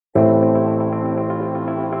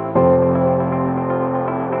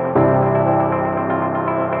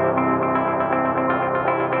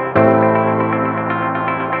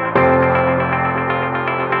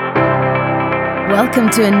Welcome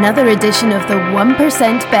to another edition of the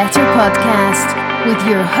 1% Better podcast with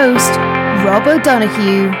your host, Rob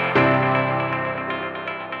O'Donoghue.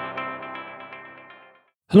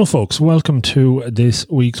 Hello folks, welcome to this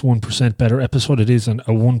week's 1% Better episode. It is a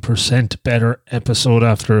 1% Better episode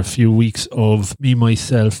after a few weeks of me,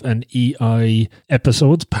 myself and EI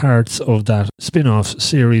episodes, parts of that spin-off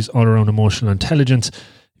series all around emotional intelligence.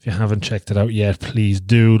 If you haven't checked it out yet, please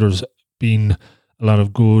do. There's been a lot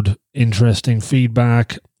of good, interesting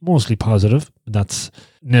feedback, mostly positive. That's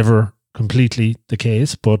never completely the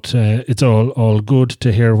case, but it's all good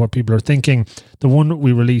to hear what people are thinking. The one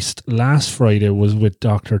we released last Friday was with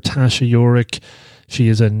Dr. Tasha Yorick. She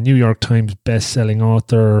is a New York Times best-selling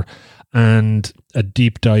author and a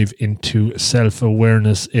deep dive into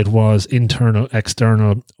self-awareness. It was internal,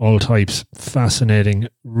 external, all types. Fascinating,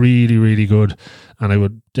 really, really good. And I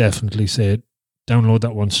would definitely say download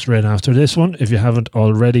that one straight after this one if you haven't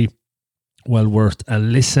already. Well worth a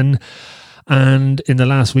listen. And in the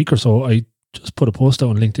last week or so, I just put a post out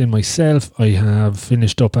on LinkedIn myself. I have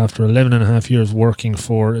finished up after 11 and a half years working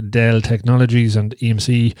for Dell Technologies and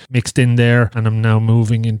EMC mixed in there. And I'm now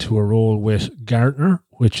moving into a role with Gartner,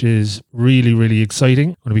 which is really, really exciting.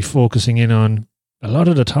 I'm going to be focusing in on a lot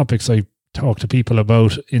of the topics I talk to people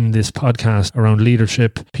about in this podcast around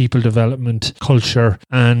leadership, people development, culture,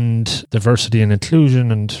 and diversity and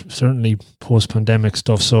inclusion, and certainly post-pandemic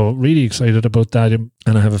stuff. So really excited about that.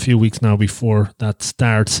 And I have a few weeks now before that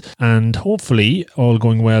starts. And hopefully, all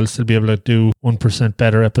going well, still be able to do 1%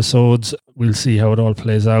 Better episodes. We'll see how it all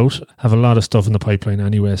plays out. Have a lot of stuff in the pipeline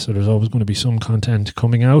anyway, so there's always going to be some content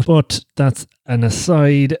coming out. But that's an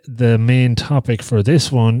aside. The main topic for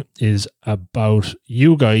this one is about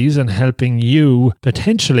you guys and helping you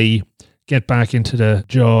potentially get back into the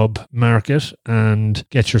job market and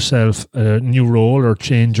get yourself a new role or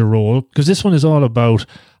change your role. Because this one is all about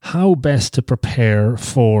how best to prepare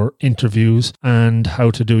for interviews and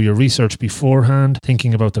how to do your research beforehand,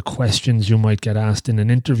 thinking about the questions you might get asked in an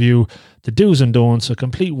interview, the do's and don'ts, a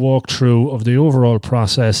complete walkthrough of the overall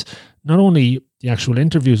process, not only the actual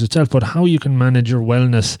interviews itself, but how you can manage your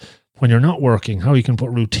wellness when you're not working, how you can put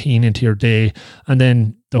routine into your day, and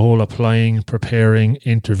then the whole applying, preparing,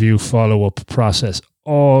 interview, follow-up process.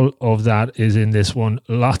 All of that is in this one.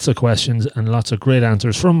 Lots of questions and lots of great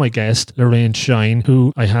answers from my guest, Lorraine Shine,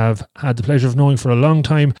 who I have had the pleasure of knowing for a long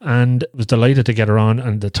time and was delighted to get her on.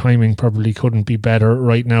 And the timing probably couldn't be better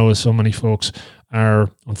right now, as so many folks are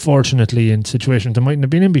unfortunately in situations they mightn't have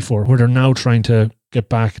been in before, where they're now trying to get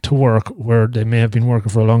back to work where they may have been working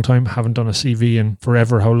for a long time, haven't done a CV in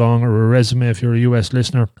forever, how long, or a resume if you're a US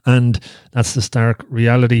listener. And that's the stark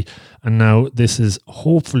reality. And now this is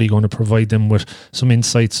hopefully going to provide them with some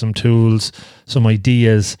insights, some tools, some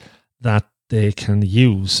ideas that they can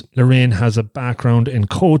use. Lorraine has a background in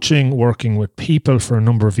coaching, working with people for a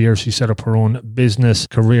number of years. She set up her own business,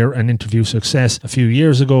 career and interview success a few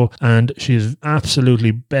years ago, and she is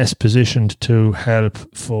absolutely best positioned to help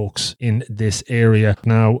folks in this area.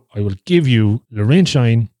 Now, I will give you Lorraine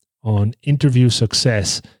Shine on interview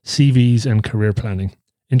success, CVs and career planning.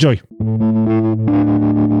 Enjoy.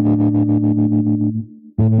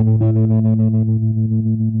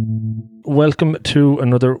 Welcome to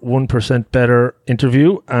another 1% Better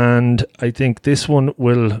interview, and I think this one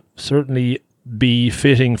will certainly be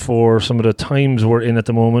fitting for some of the times we're in at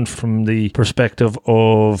the moment from the perspective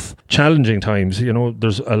of challenging times. You know,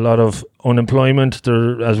 there's a lot of unemployment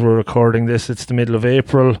there as we're recording this. It's the middle of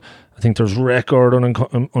April. I think there's record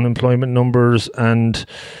unemployment numbers, and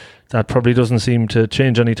that probably doesn't seem to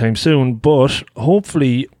change anytime soon, but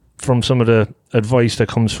hopefully from some of the advice that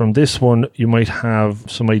comes from this one, you might have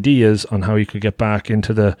some ideas on how you could get back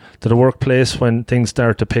into the workplace when things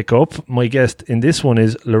start to pick up. My guest in this one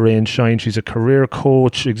is Lorraine Shine. She's a career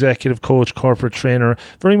coach, executive coach, corporate trainer,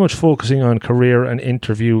 very much focusing on career and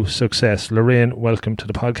interview success. Lorraine, welcome to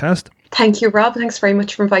the podcast. Thank you, Rob. Thanks very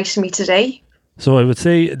much for inviting me today. So I would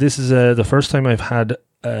say this is the first time I've had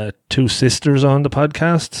two sisters on the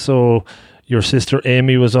podcast. So your sister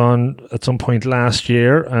Amy was on at some point last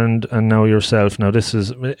year, and now yourself. Now this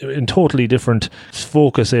is in totally different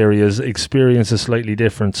focus areas, experiences slightly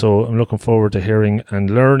different. So I'm looking forward to hearing and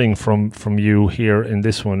learning from you here in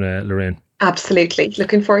this one, Lorraine. Absolutely.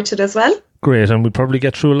 Looking forward to it as well. Great, and we'll probably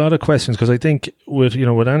get through a lot of questions because I think with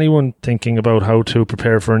anyone thinking about how to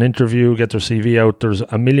prepare for an interview, get their CV out, there's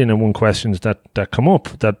 1,000,001 questions that come up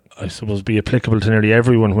that I suppose be applicable to nearly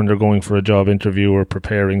everyone when they're going for a job interview or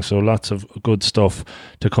preparing. So lots of good stuff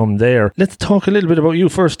to come there. Let's talk a little bit about you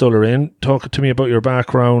first, though, Lorraine. Talk to me about your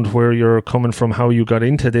background, where you're coming from, how you got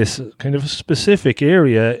into this kind of specific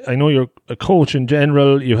area. I know you're a coach in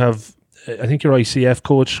general. You have I think you're ICF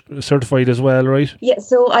coach certified as well, right? Yeah,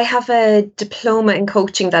 so I have a diploma in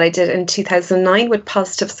coaching that I did in 2009 with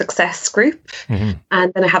Positive Success Group. Mm-hmm.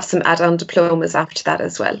 And then I have some add-on diplomas after that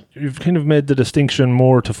as well. You've kind of made the distinction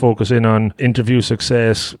more to focus in on interview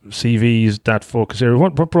success, CVs, that focus area.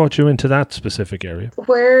 What brought you into that specific area?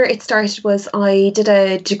 Where it started was I did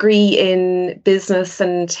a degree in business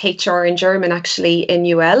and HR in German, actually, in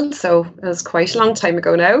UL. So it was quite a long time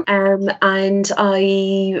ago now. And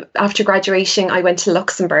after graduating, I went to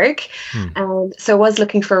Luxembourg. So I was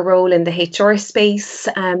looking for a role in the HR space.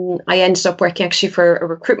 I ended up working actually for a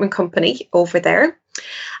recruitment company over there.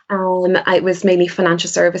 It was mainly financial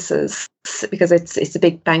services because it's a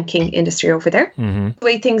big banking industry over there. Mm-hmm. The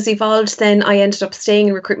way things evolved, then I ended up staying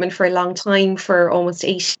in recruitment for a long time, for almost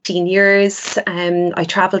 18 years. I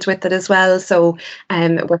travelled with it as well. So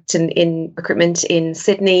worked in recruitment in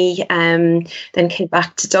Sydney, then came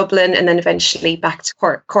back to Dublin, and then eventually back to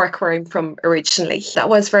Cork, where I'm from originally. That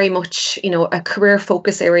was very much, a career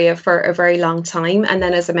focus area for a very long time. And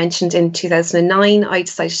then, as I mentioned, in 2009, I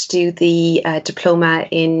decided to do the diploma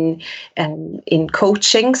in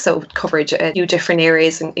coaching. So coverage a few different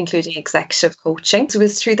areas, including executive coaching. So it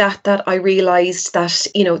was through that I realised that,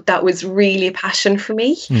 that was really a passion for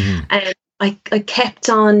me. Mm-hmm. And I kept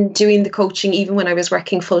on doing the coaching even when I was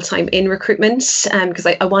working full-time in recruitment, because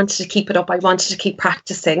I wanted to keep it up. I wanted to keep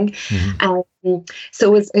practicing. Mm-hmm.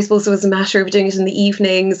 So I suppose it was a matter of doing it in the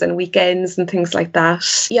evenings and weekends and things like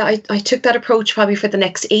that. Yeah, I took that approach probably for the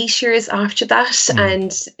next 8 years after that. Mm-hmm.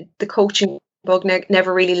 And the coaching bug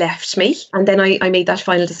never really left me. And then I made that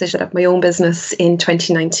final decision to have my own business in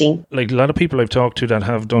 2019. Like a lot of people I've talked to that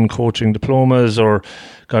have done coaching diplomas or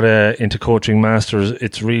got into coaching masters,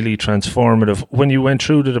 it's really transformative. When you went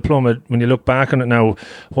through the diploma, when you look back on it now,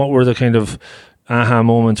 what were the kind of aha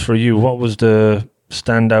moments for you? What was the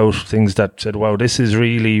standout things that said, wow, this is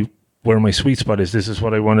really where my sweet spot is. This is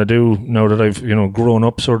what I want to do now that I've, grown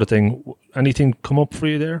up, sort of thing. Anything come up for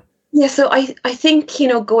you there? Yeah, so I think,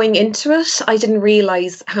 going into it, I didn't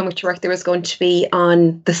realise how much work there was going to be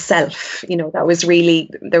on the self. That was really,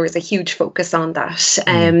 there was a huge focus on that.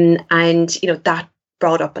 And, that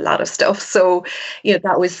brought up a lot of stuff. So,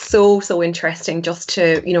 that was so interesting just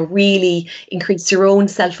to, really increase your own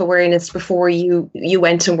self-awareness before you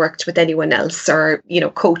went and worked with anyone else or,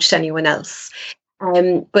 coached anyone else.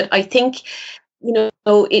 But I think,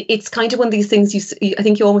 it's kind of one of these things I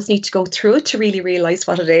think you almost need to go through it to really realize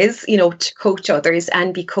what it is, to coach others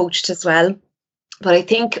and be coached as well. But I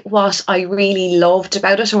think what I really loved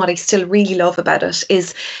about it and what I still really love about it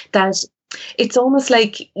is that it's almost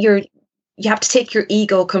like you have to take your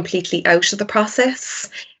ego completely out of the process.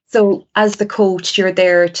 So as the coach, you're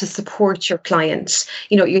there to support your client.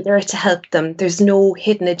 You're there to help them. There's no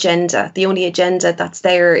hidden agenda. The only agenda that's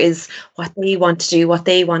there is what they want to do, what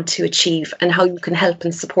they want to achieve, and how you can help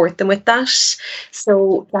and support them with that.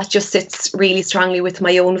 So that just sits really strongly with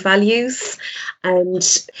my own values. And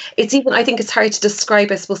it's even, I think it's hard to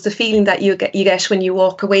describe, I suppose, the feeling that you get when you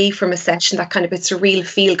walk away from a session, that kind of, it's a real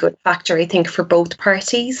feel-good factor, I think, for both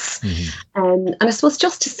parties. Mm-hmm. And I suppose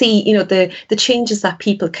just to see, the changes that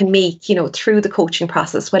people can make, through the coaching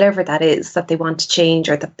process, whatever that is that they want to change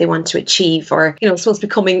or that they want to achieve, or, I suppose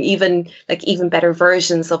becoming even better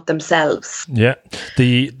versions of themselves. Yeah.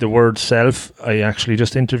 The word self, I actually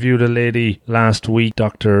just interviewed a lady last week,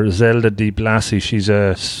 Dr. Zelda Di Blasi.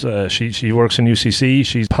 She works in UCC.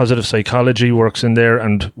 She's positive psychology, works in there,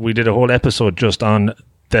 and we did a whole episode just on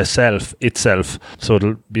the self itself. So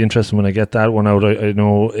it'll be interesting when I get that one out. I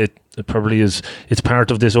know it probably is. It's part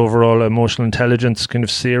of this overall emotional intelligence kind of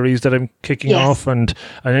series that I'm kicking off, and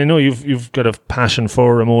I know you've got a passion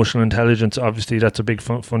for emotional intelligence. Obviously, that's a big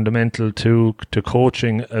fundamental to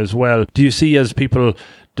coaching as well. Do you see, as people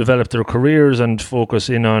develop their careers and focus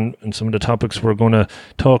in on some of the topics we're going to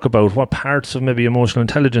talk about, what parts of maybe emotional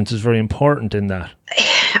intelligence is very important in that?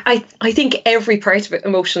 I think every part of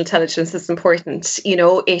emotional intelligence is important.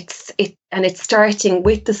 It's starting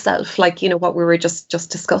with the self, like, what we were just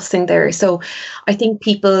discussing there. So I think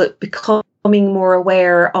people becoming more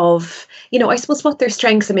aware of, I suppose, what their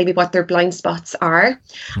strengths and maybe what their blind spots are,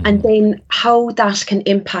 and then how that can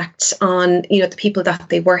impact on, the people that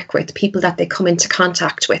they work with, people that they come into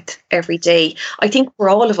contact with every day. I think for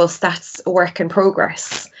all of us, that's a work in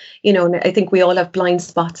progress. And I think we all have blind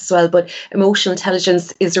spots as well, but emotional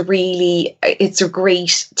intelligence is it's a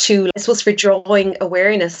great tool, I suppose, for drawing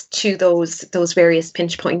awareness to those various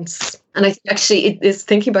pinch points. And I think actually it is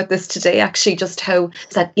thinking about this today, actually, just how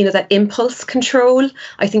that, that impulse control,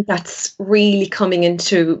 I think that's really coming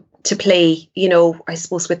into play, I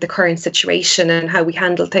suppose, with the current situation and how we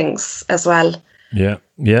handle things as well. Yeah,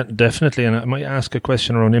 definitely. And I might ask a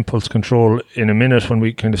question around impulse control in a minute when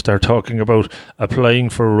we kind of start talking about applying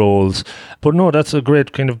for roles. But no, that's a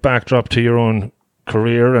great kind of backdrop to your own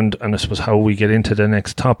career and I suppose how we get into the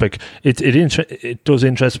next topic. It does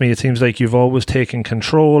interest me. It seems like you've always taken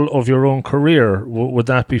control of your own career. Would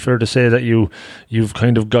that be fair to say that you've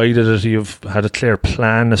kind of guided it, you've had a clear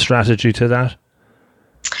plan, a strategy to that?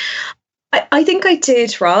 I think I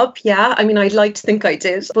did, Rob. Yeah, I mean, I'd like to think I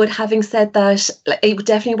did. But having said that, it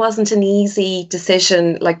definitely wasn't an easy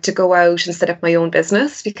decision, like to go out and set up my own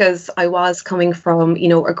business, because I was coming from,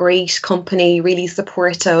 a great company, really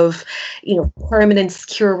supportive, permanent,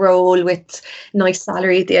 secure role with nice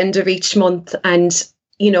salary at the end of each month. And,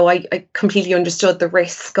 I completely understood the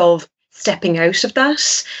risk of stepping out of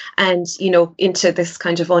that and, into this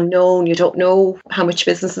kind of unknown. You don't know how much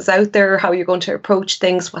business is out there, how you're going to approach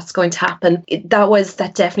things, what's going to happen.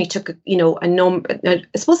 That definitely took, a number, I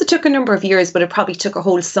suppose it took a number of years, but it probably took a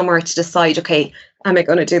whole summer to decide, okay, am I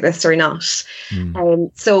going to do this or not?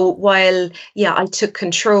 So while, I took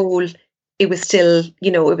control, it was still,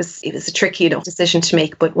 it was a tricky, decision to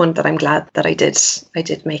make, but one that I'm glad that I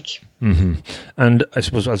did make. Mm-hmm. And I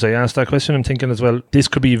suppose as I asked that question, I'm thinking as well, this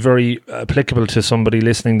could be very applicable to somebody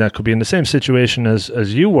listening that could be in the same situation as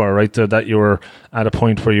you were, right? That you were at a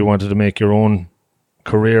point where you wanted to make your own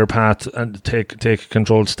career path and take a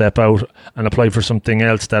controlled step out and apply for something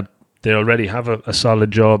else that they already have a solid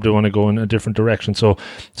job. They want to go in a different direction. So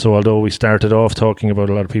although we started off talking about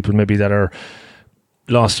a lot of people maybe that are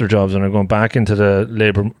lost their jobs and are going back into the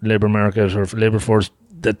labour market or labour force,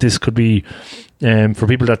 that this could be for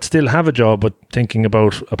people that still have a job but thinking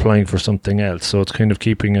about applying for something else. So it's kind of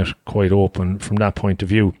keeping it quite open from that point of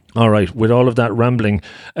view. All right, with all of that rambling,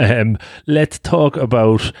 let's talk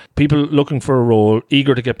about people looking for a role,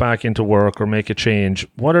 eager to get back into work or make a change.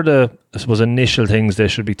 What are the, I suppose, initial things they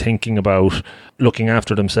should be thinking about, looking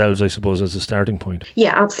after themselves, I suppose, as a starting point?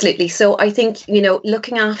 Yeah, absolutely. So I think,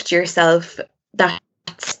 looking after yourself,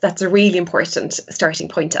 that's a really important starting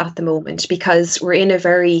point at the moment, because we're in a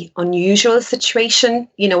very unusual situation.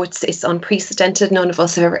 It's unprecedented. None of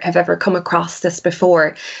us have ever come across this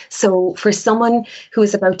before. So for someone who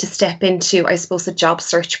is about to step into, I suppose, a job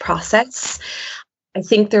search process, I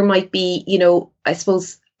think there might be, I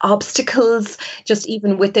suppose, obstacles just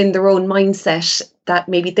even within their own mindset that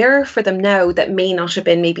maybe they're for them now that may not have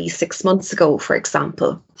been maybe 6 months ago, for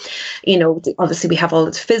example. Obviously we have all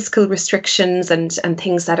the physical restrictions and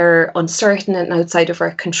things that are uncertain and outside of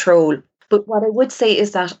our control. But what I would say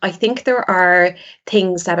is that I think there are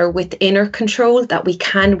things that are within our control that we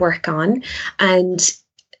can work on. And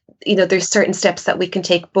there's certain steps that we can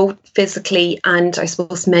take both physically and I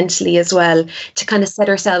suppose mentally as well to kind of set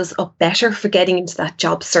ourselves up better for getting into that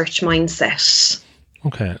job search mindset.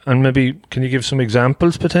 Okay. And maybe can you give some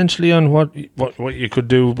examples potentially on what you could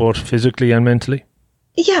do both physically and mentally?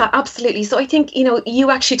 Yeah, absolutely. So I think, you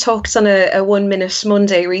actually talked on a 1 Minute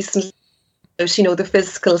Monday recently, the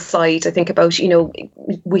physical side. I think about,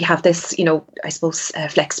 we have this, I suppose,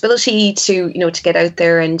 flexibility to get out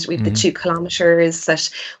there, and we've the 2 kilometers that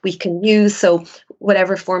we can use. So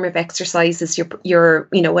whatever form of exercise is your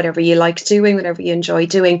whatever you like doing, whatever you enjoy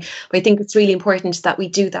doing. But I think it's really important that we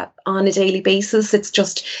do that on a daily basis. It's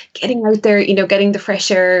just getting out there, getting the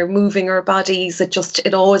fresh air, moving our bodies.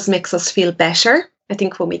 It always makes us feel better, I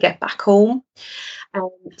think, when we get back home.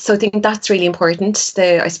 So I think that's really important,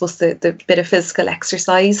 the bit of physical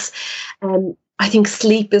exercise. I think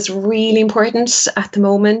sleep is really important at the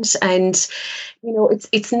moment. And,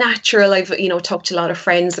 it's natural. I've, talked to a lot of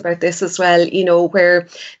friends about this as well, where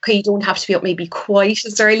you don't have to be up maybe quite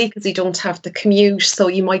as early because you don't have the commute. So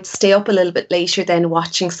you might stay up a little bit later then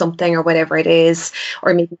watching something or whatever it is,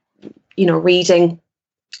 or maybe, reading,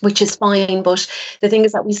 which is fine. But the thing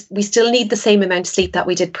is that we still need the same amount of sleep that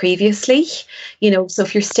we did previously, so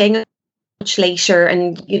if you're staying much later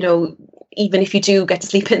and, even if you do get to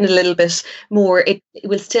sleep in a little bit more, it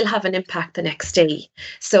will still have an impact the next day.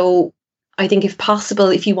 So I think if possible,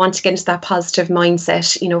 if you want to get into that positive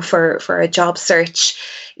mindset, for a job search,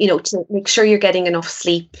 to make sure you're getting enough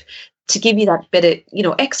sleep to give you that bit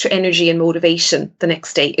of, extra energy and motivation the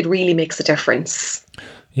next day. It really makes a difference.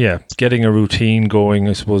 Yeah, getting a routine going,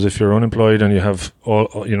 I suppose, if you're unemployed and you have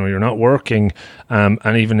you're not working, and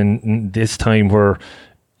even in this time where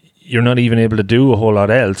you're not even able to do a whole lot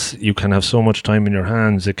else, you can have so much time in your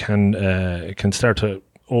hands. It can start to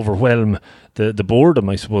overwhelm the boredom,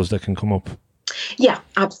 I suppose, that can come up. Yeah,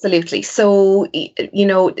 absolutely. So,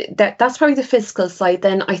 that's probably the physical side.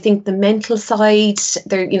 Then I think the mental side,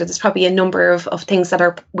 there's probably a number of things that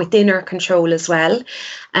are within our control as well.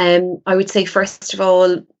 I would say, first of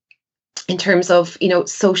all, in terms of,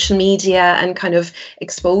 social media and kind of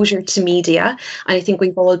exposure to media. And I think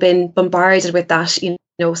we've all been bombarded with that,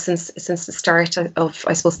 since the start of,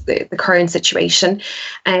 I suppose, the current situation.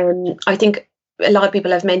 I think a lot of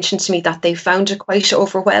people have mentioned to me that they found it quite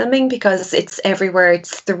overwhelming because it's everywhere.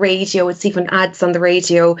 It's the radio, it's even ads on the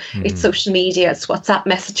radio, it's social media, it's WhatsApp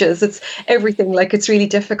messages, it's everything. Like, it's really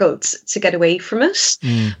difficult to get away from it.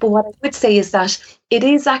 But what I would say is that it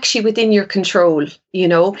is actually within your control,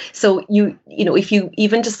 So if you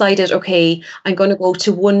even decided, okay, I'm going to go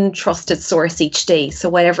to one trusted source each day, so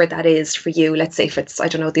whatever that is for you, let's say if it's, I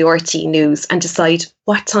don't know, the RT News, and decide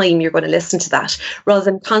what time you're going to listen to that, rather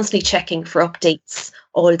than constantly checking for updates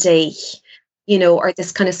all day, or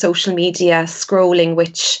this kind of social media scrolling,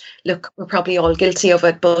 which, look, we're probably all guilty of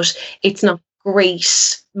it, but it's not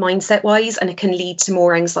great mindset wise, and it can lead to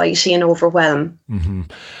more anxiety and overwhelm.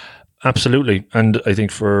 Absolutely. And I think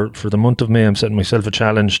for the month of May, I'm setting myself a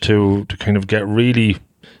challenge to kind of get really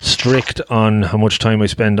strict on how much time I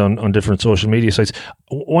spend on different social media sites.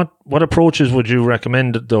 What approaches would you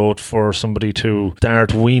recommend, though, for somebody to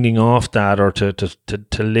start weaning off that, or to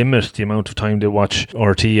limit the amount of time they watch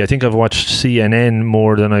RT? I think I've watched CNN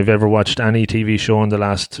more than I've ever watched any TV show in the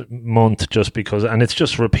last month, just because, and it's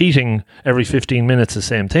just repeating every 15 minutes the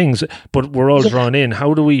same things, but we're all drawn in.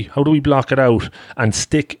 How do we block it out and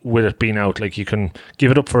stick with it being out? Like, you can give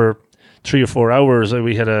it up for 3 or 4 hours.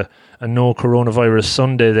 We had a no coronavirus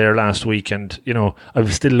Sunday there last week, and I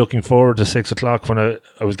was still looking forward to 6 o'clock when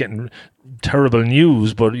I was getting terrible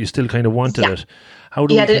news, but you still kind of wanted it. How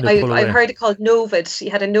do we pull away? I've heard it called Novid. You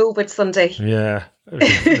had a Novid Sunday. Yeah,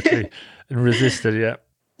 definitely. And resisted. Yeah.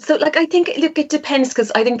 So, I think, look, it depends,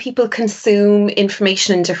 because I think people consume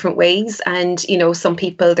information in different ways. And, some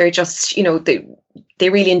people, they're just, they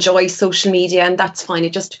really enjoy social media, and that's fine.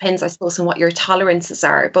 It just depends, I suppose, on what your tolerances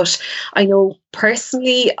are. But I know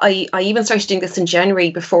personally, I even started doing this in January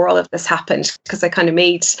before all of this happened, because I kind of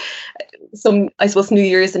made some, I suppose, New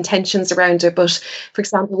Year's intentions around it. But for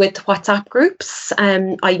example, with WhatsApp groups,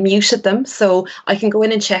 I muted them, so I can go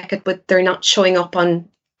in and check it, but they're not showing up on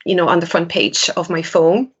the front page of my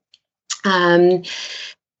phone. I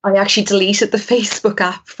actually deleted the Facebook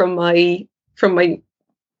app from my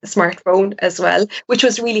smartphone as well, which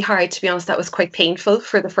was really hard, to be honest. That was quite painful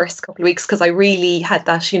for the first couple of weeks, because I really had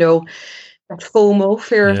that, that FOMO,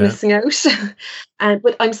 fear of missing out.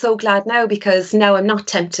 But I'm so glad now, because now I'm not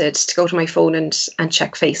tempted to go to my phone and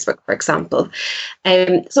check Facebook, for example.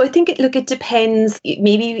 So I think it depends.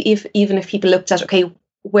 Maybe even if people looked at, okay,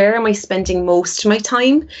 where am I spending most of my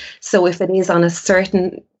time? So if it is on a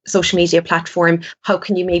certain social media platform, how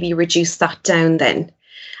can you maybe reduce that down then?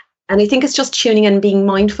 And I think it's just tuning in and being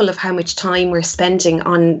mindful of how much time we're spending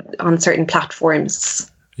on certain platforms.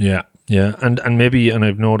 Yeah. Yeah. And maybe, and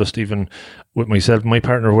I've noticed even with myself, my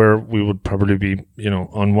partner, where we would probably be,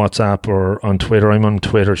 on WhatsApp or on Twitter. I'm on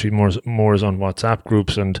Twitter. She more is on WhatsApp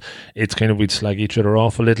groups, and it's kind of, we'd slag each other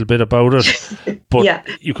off a little bit about it. But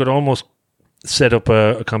you could almost set up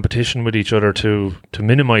a competition with each other to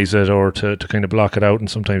minimize it, or to kind of block it out. And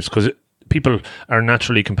sometimes, because people are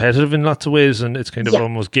naturally competitive in lots of ways, and it's kind of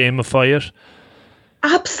almost gamify it.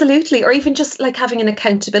 Absolutely. Or even just like having an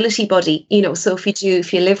accountability buddy, so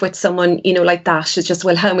if you live with someone, like that, it's just,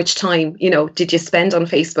 well, how much time, did you spend on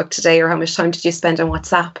Facebook today, or how much time did you spend on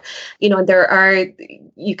WhatsApp? And there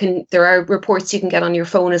are reports you can get on your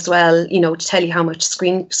phone as well, to tell you how much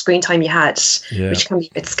screen time you had, which can be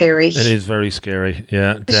a bit scary. It is very scary.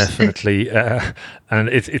 Yeah, definitely. And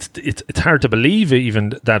it's hard to believe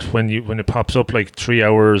even that when it pops up like 3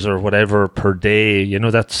 hours or whatever per day,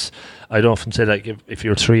 that's, I'd often say that if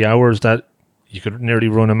you're 3 hours, that you could nearly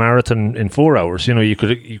run a marathon in 4 hours. You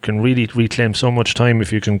can really reclaim so much time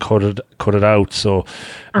if you can cut it out. So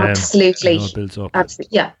absolutely, it builds up.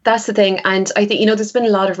 Absolutely, yeah, that's the thing. And I think there's been a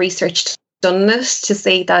lot of research done this to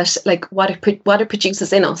say that, like, what it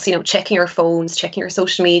produces in us, checking our phones, checking our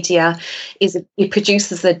social media, it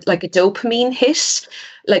produces a dopamine hit,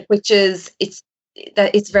 which is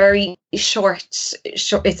it's very short.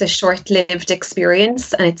 It's a short-lived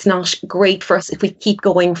experience, and it's not great for us if we keep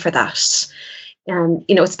going for that.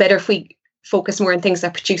 It's better if we focus more on things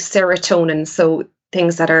that produce serotonin, so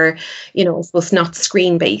things that are, I suppose, not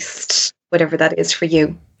screen-based, whatever that is for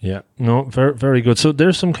you. Yeah, no, very, very good. So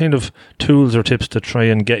there's some kind of tools or tips to try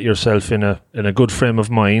and get yourself in a good frame of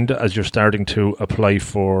mind as you're starting to apply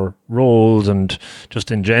for roles, and just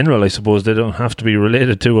in general, I suppose they don't have to be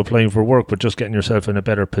related to applying for work, but just getting yourself in a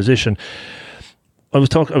better position. I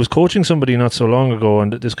was coaching somebody not so long ago,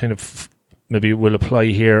 and this kind of maybe will apply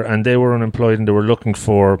here, and they were unemployed and they were looking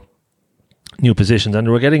for new positions, and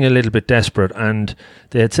they were getting a little bit desperate, and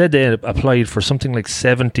they had said they had applied for something like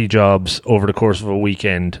 70 jobs over the course of a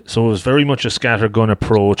weekend. So it was very much a scattergun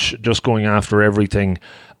approach, just going after everything.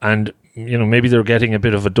 And maybe they're getting a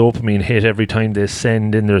bit of a dopamine hit every time they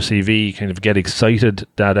send in their CV, kind of get excited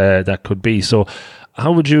that that could be. So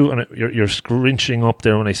how would you, and you're scrunching up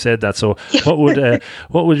there when I said that, so what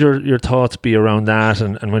would your thoughts be around that,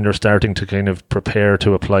 and when they're starting to kind of prepare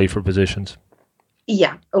to apply for positions?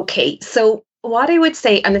 Yeah, okay. So what I would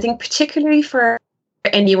say, and I think particularly for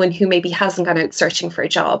anyone who maybe hasn't gone out searching for a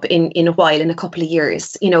job in a while, in a couple of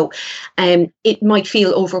years, it might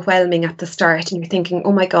feel overwhelming at the start, and you're thinking,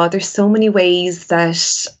 oh my God, there's so many ways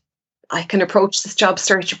that I can approach this job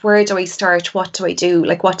search. Where do I start? What do I do?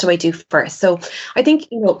 Like, what do I do first? So I think,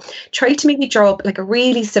 try to maybe draw up like a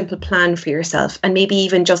really simple plan for yourself, and maybe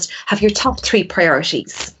even just have your top 3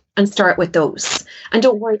 priorities and start with those. And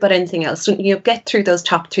don't worry about anything else. Get through those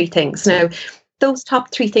top 3 things. Now, those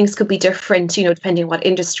top 3 things could be different, depending on what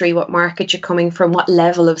industry, what market you're coming from, what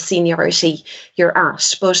level of seniority you're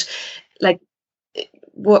at. But like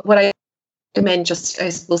what I recommend, just I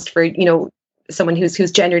suppose for, someone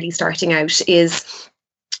who's generally starting out, is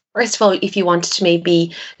first of all, if you wanted to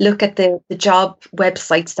maybe look at the job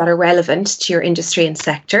websites that are relevant to your industry and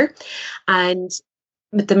sector, and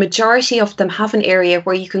the majority of them have an area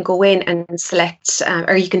where you can go in and select,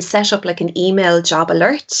 or you can set up like an email job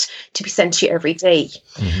alert to be sent to you every day.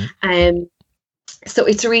 Mm-hmm. So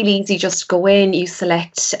it's really easy. Just go in, you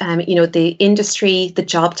select, the industry, the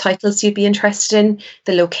job titles you'd be interested in,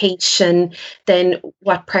 the location, then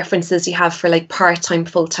what preferences you have for like part-time,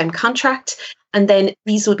 full-time contract. And then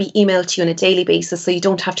these will be emailed to you on a daily basis, so you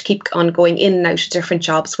don't have to keep on going in and out of different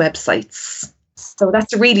jobs websites. So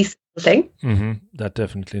that's a really simple thing. Mm-hmm. That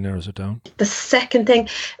definitely narrows it down. The second thing,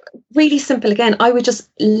 really simple again, I would just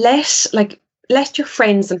let your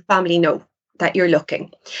friends and family know that you're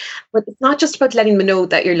looking. But it's not just about letting them know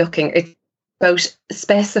that you're looking, it's about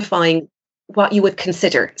specifying what you would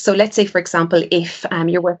consider. So let's say, for example, if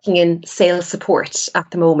you're working in sales support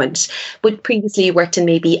at the moment, but previously you worked in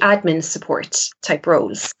maybe admin support type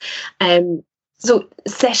roles. So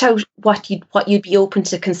set out what you'd be open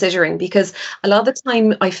to considering, because a lot of the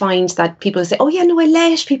time I find that people say, oh yeah, no, I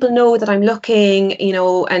let people know that I'm looking,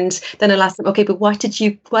 and then I'll ask them, okay, but what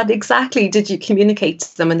exactly did you communicate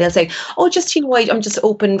to them? And they'll say, oh, just, I'm just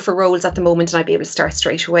open for roles at the moment and I'd be able to start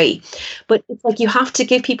straight away. But it's like you have to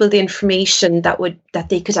give people the information that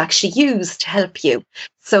they could actually use to help you.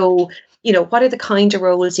 So, what are the kind of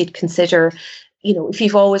roles you'd consider? If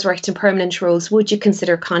you've always worked in permanent roles, would you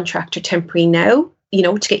consider contract or temporary now,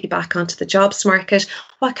 to get you back onto the jobs market?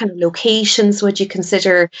 What kind of locations would you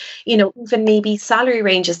consider? Even maybe salary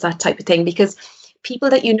ranges, that type of thing, because people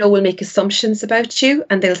that will make assumptions about you,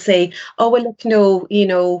 and they'll say, oh, well, look, no,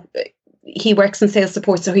 he works in sales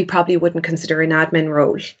support, so he probably wouldn't consider an admin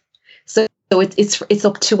role. So it's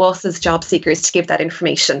up to us as job seekers to give that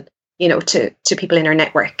information, to people in our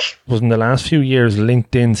network. Well, in the last few years,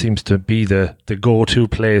 LinkedIn seems to be the go-to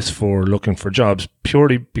place for looking for jobs,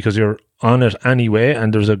 purely because you're on it anyway,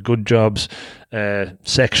 and there's a good jobs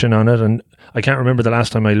section on it. And I can't remember the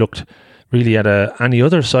last time I looked really at any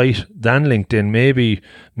other site than LinkedIn.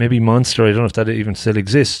 Maybe Monster. I don't know if that even still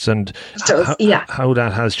exists, and how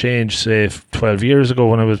that has changed. Say 12 years ago,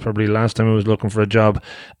 when I was probably last time I was looking for a job,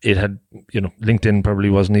 it had LinkedIn probably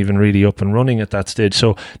wasn't even really up and running at that stage.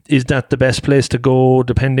 So is that the best place to go,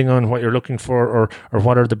 depending on what you're looking for, or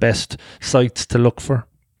what are the best sites to look for?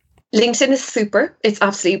 LinkedIn is super. It's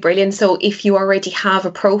absolutely brilliant. So if you already have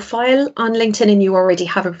a profile on LinkedIn and you already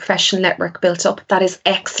have a professional network built up, that is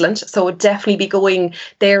excellent. So definitely be going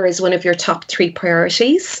there as one of your top 3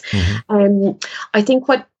 priorities. Mm-hmm. I think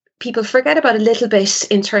what people forget about a little bit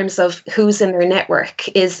in terms of who's in their network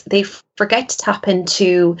is they forget to tap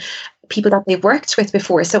into people that they've worked with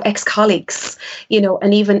before, so ex-colleagues,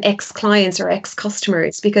 and even ex-clients or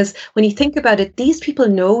ex-customers, because when you think about it, these people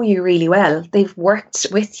know you really well. They've worked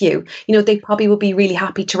with you. They probably would be really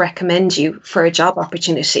happy to recommend you for a job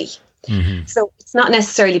opportunity. Mm-hmm. So it's not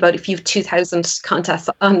necessarily about if you've 2,000 contacts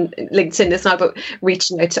on LinkedIn. It's not about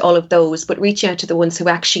reaching out to all of those, but reaching out to the ones who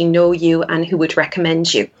actually know you and who would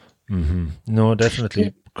recommend you. Mm-hmm. No,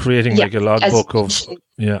 definitely. Creating like a logbook of...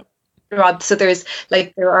 Yeah. Rob, so there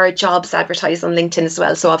are jobs advertised on LinkedIn as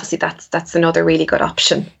well. So obviously that's another really good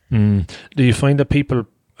option. Do you find that people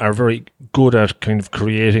are very good at kind of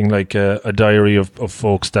creating like a diary of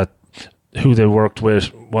folks that who they worked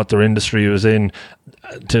with, what their industry was in,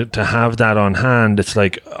 to have that on hand? It's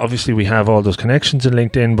like, obviously we have all those connections in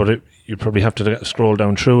LinkedIn, but you probably have to scroll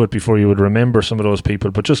down through it before you would remember some of those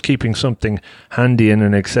people. But just keeping something handy in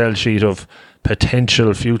an Excel sheet of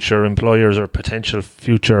potential future employers or potential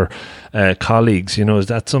future colleagues? Is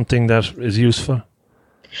that something that is useful?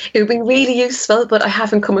 It would be really useful, but I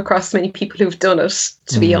haven't come across many people who've done it,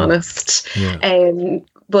 to be honest. Yeah.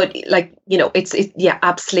 But yeah,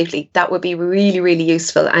 absolutely. That would be really, really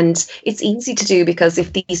useful. And it's easy to do because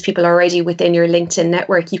if these people are already within your LinkedIn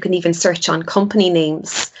network, you can even search on company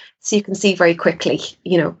names. So you can see very quickly,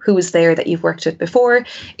 who is there that you've worked with before.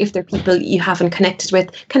 If they're people you haven't connected with,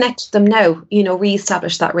 connect with them now,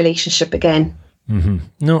 reestablish that relationship again. Mm-hmm.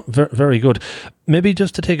 No, very good. Maybe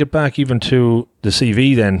just to take it back even to the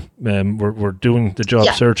CV then, we're doing the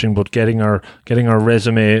job searching, but getting our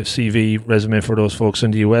resume for those folks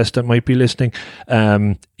in the US that might be listening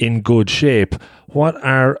in good shape. What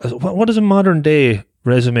does a modern day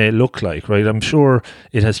resume look like, right? I'm sure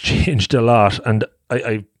it has changed a lot, and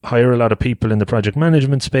I hire a lot of people in the project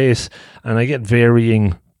management space, and I get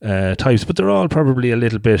varying types, but they're all probably a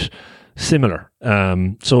little bit similar.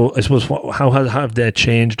 So I suppose how have they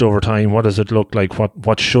changed over time? What does it look like?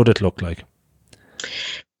 What should it look like?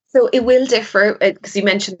 So it will differ, because you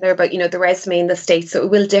mentioned there about, the resume in the States. So it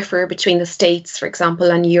will differ between the States, for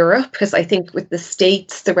example, and Europe, because I think with the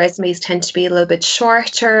States, the resumes tend to be a little bit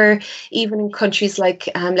shorter. Even in countries like,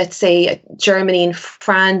 let's say, Germany and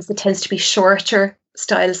France, it tends to be shorter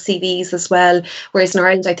style CVs as well. Whereas in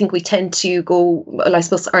Ireland, I think we tend to go, well, I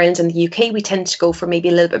suppose Ireland and the UK, we tend to go for maybe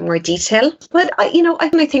a little bit more detail. But I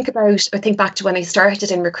think back to when I started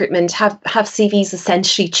in recruitment, have CVs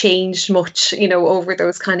essentially changed much, over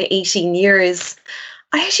those kind of 18 years?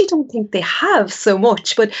 I actually don't think they have so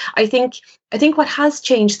much. But I think what has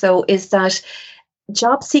changed though is that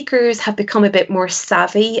job seekers have become a bit more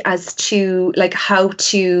savvy as to how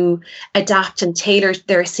to adapt and tailor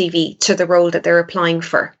their CV to the role that they're applying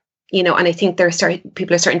for, and I think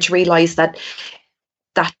people are starting to realize that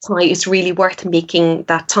time is really worth making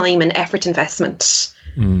that time and effort investment.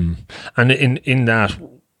 And in that,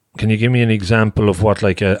 can you give me an example of what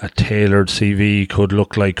a tailored CV could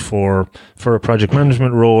look like for a project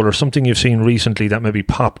management role, or something you've seen recently that maybe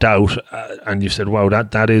popped out and you said, wow,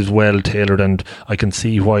 that is well tailored and I can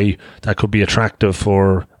see why that could be attractive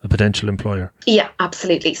for a potential employer? Yeah,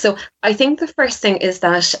 absolutely. So I think the first thing is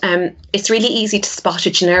that it's really easy to spot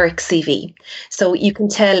a generic CV. So you can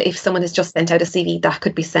tell if someone has just sent out a CV that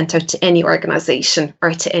could be sent out to any organisation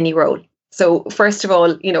or to any role. So first of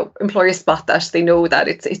all, employers spot that. They know that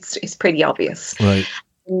it's pretty obvious. Right.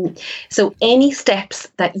 So any steps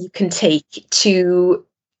that you can take to,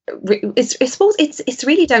 I suppose it's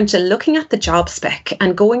really down to looking at the job spec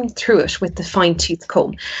and going through it with the fine-tooth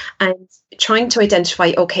comb and trying to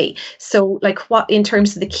identify, okay, so what in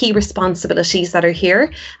terms of the key responsibilities that are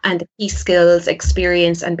here and the key skills,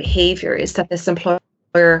 experience and behaviours that this employer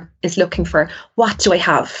is looking for, what do I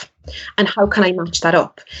have? And how can I match that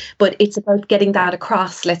up? But it's about getting that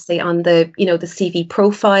across, let's say on the, the CV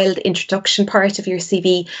profile, the introduction part of your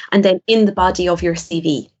CV, and then in the body of your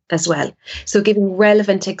CV as well. So giving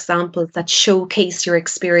relevant examples that showcase your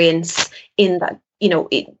experience in that,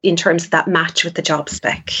 in terms of that match with the job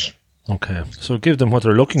spec. Okay. So give them what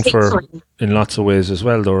they're looking for in lots of ways as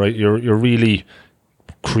well, though, right? You're really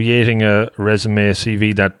creating a resume, a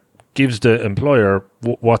CV that gives the employer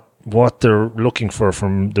what they're looking for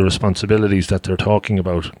from the responsibilities that they're talking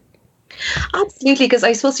about. Absolutely, because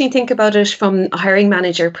I suppose when you think about it from a hiring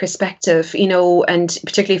manager perspective, and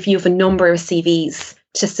particularly if you have a number of CVs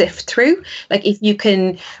to sift through, if you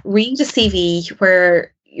can read a CV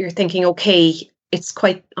where you're thinking, okay, it's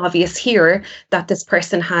quite obvious here that this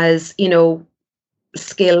person has,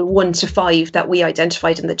 skill 1 to 5 that we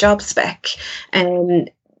identified in the job spec, and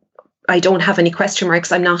I don't have any question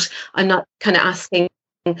marks. I'm not kind of asking,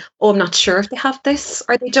 I'm not sure if they have this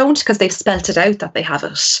or they don't, because they've spelt it out that they have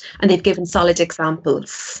it and they've given solid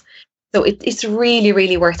examples. So it's really,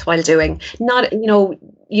 really worthwhile doing. Not,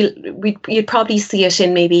 you'd probably see it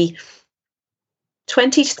in maybe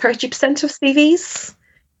 20 to 30% of CVs.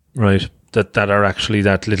 Right. That are actually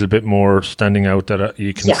that little bit more standing out, that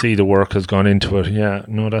you can see the work has gone into it. Yeah,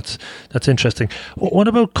 no, that's interesting. What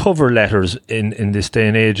about cover letters in this day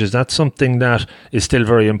and age? Is that something that is still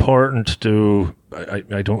very important to?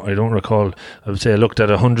 I don't recall. I would say I looked at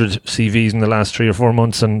 100 CVs in the last 3 or 4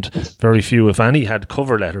 months, and very few, if any, had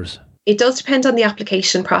cover letters. It does depend on the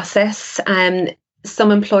application process.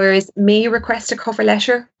 Some employers may request a cover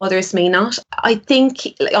letter, others may not. I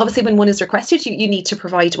think, obviously, when one is requested, you need to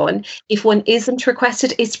provide one. If one isn't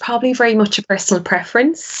requested, it's probably very much a personal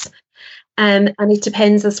preference. And it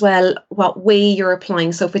depends as well what way you're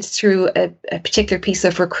applying. So if it's through a particular piece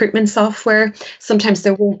of recruitment software, sometimes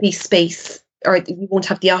there won't be space, or you won't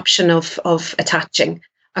have the option of attaching.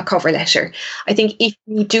 a cover letter. I think if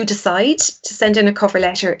you do decide to send in a cover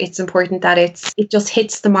letter, it's important that it just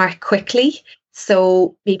hits the mark quickly.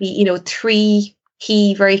 So maybe, 3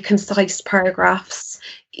 key, very concise paragraphs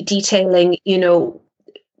detailing,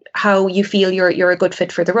 how you feel you're a good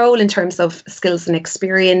fit for the role in terms of skills and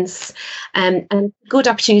experience, and good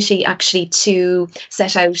opportunity actually to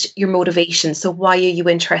set out your motivation. So why are you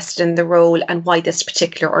interested in the role and why this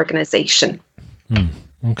particular organisation?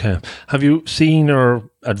 Okay. Have you seen or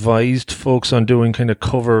advised folks on doing kind of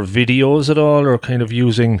cover videos at all, or kind of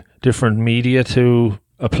using different media to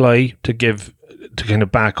apply to kind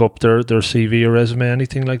of back up their CV or resume?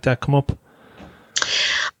 Anything like that come up?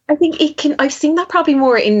 I think I've seen that probably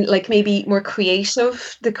more in like maybe more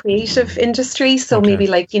the creative industry. So maybe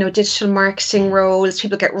like, digital marketing roles,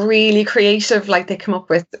 people get really creative, like they come up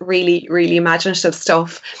with really, really imaginative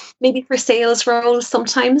stuff. Maybe for sales roles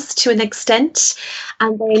sometimes to an extent.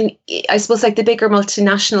 And then I suppose like the bigger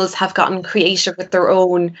multinationals have gotten creative with their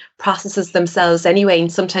own processes themselves anyway.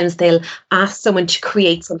 And sometimes they'll ask someone to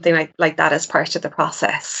create something like that as part of the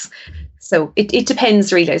process. So it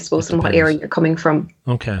depends really, I suppose, on what area you're coming from.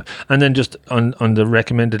 Okay. And then just on the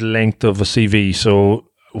recommended length of a CV. So,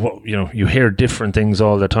 you hear different things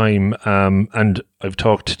all the time. And I've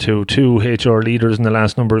talked to 2 HR leaders in the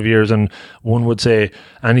last number of years, and one would say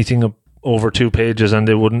anything over 2 pages and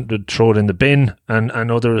they wouldn't throw it in the bin, and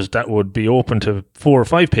others that would be open to 4 or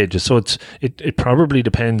 5 pages. So it probably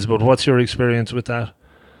depends, but what's your experience with that?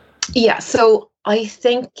 Yeah, so I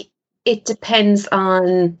think it depends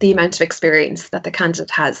on the amount of experience that the candidate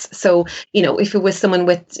has. So, if it was someone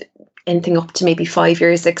with anything up to maybe 5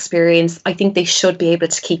 years experience, I think they should be able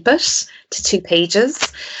to keep it to 2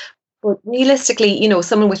 pages. But realistically,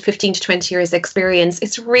 someone with 15 to 20 years experience,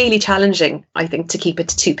 it's really challenging, I think, to keep it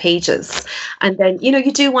to 2 pages. And then,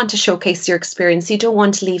 you do want to showcase your experience. You don't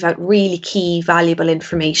want to leave out really key, valuable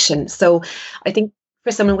information. So I think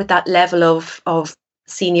for someone with that level of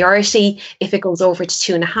seniority, if it goes over to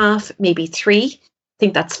 2.5, maybe 3, I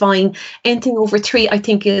think that's fine. Anything over 3, I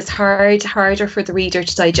think, is harder for the reader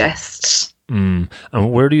to digest. And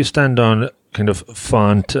where do you stand on kind of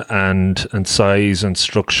font and size and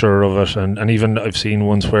structure of it? And even I've seen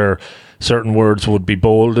ones where certain words would be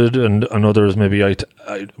bolded and others maybe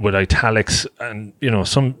with italics, and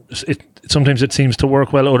sometimes it seems to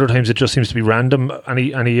work well, other times it just seems to be random.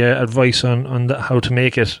 Any advice on how to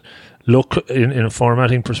make it look in a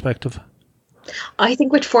formatting perspective? I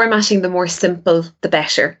think with formatting, the more simple, the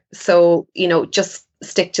better. So, just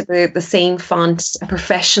stick to the same font, a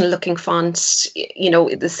professional looking font,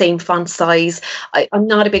 the same font size. I'm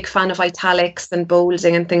not a big fan of italics and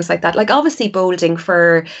bolding and things like that. Like obviously bolding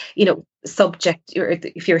for, subject, or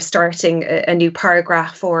if you're starting a new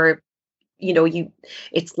paragraph, or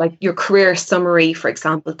it's like your career summary, for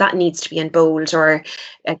example, that needs to be in bold, or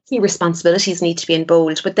key responsibilities need to be in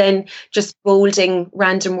bold. But then just bolding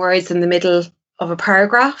random words in the middle of a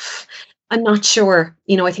paragraph, I'm not sure.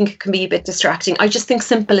 I think it can be a bit distracting. I just think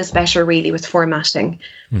simple is better, really, with formatting.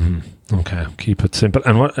 Mm-hmm. Okay, keep it simple.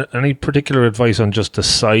 And any particular advice on just the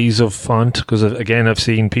size of font? Because again, I've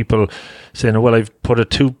seen people saying, "Well, I've put a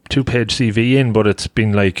two-page CV in, but it's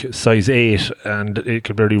been like size 8, and it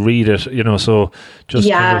could barely read it." So just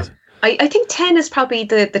kind of. I think 10 is probably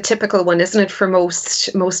the typical one, isn't it, for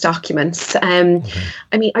most documents? Okay.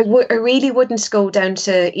 I mean, I really wouldn't go down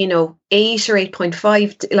to 8 or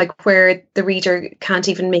 8.5, like where the reader can't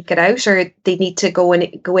even make it out, or they need to go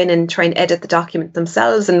in and try and edit the document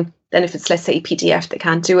themselves. And then if it's, let's say, PDF, they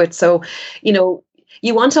can't do it. So, you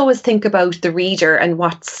want to always think about the reader and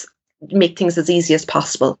make things as easy as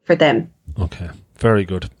possible for them. Okay. Very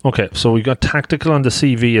good. Okay, so we got tactical on the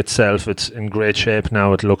CV itself. It's in great shape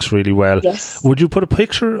now. It looks really well. Yes. Would you put a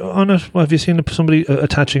picture on it? Have you seen somebody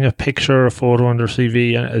attaching a picture or a photo on their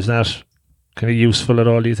CV? Is that kind of useful at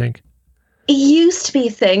all, do you think? It used to be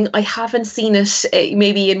a thing. I haven't seen it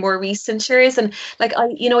maybe in more recent years. And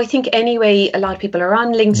I think anyway, a lot of people are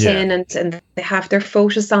on LinkedIn and they have their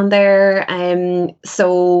photos on there.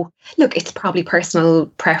 So look, it's probably personal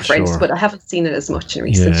preference, but I haven't seen it as much in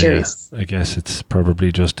recent years. I guess it's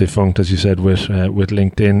probably just defunct, as you said, with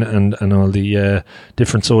LinkedIn and all the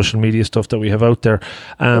different social media stuff that we have out there.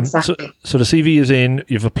 Exactly. So the CV is in,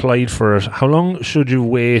 you've applied for it. How long should you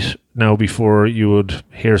wait now before you would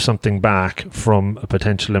hear something back from a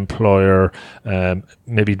potential employer?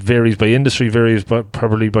 Maybe it varies by industry, varies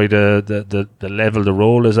probably by the level the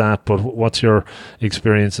role is at, but what's your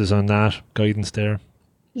experiences on that, guidance there?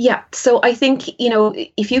 Yeah, so I think,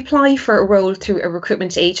 if you apply for a role through a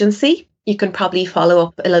recruitment agency, you can probably follow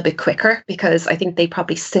up a little bit quicker, because I think they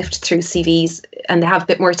probably sift through CVs and they have a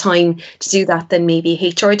bit more time to do that than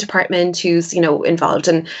maybe HR department, who's, involved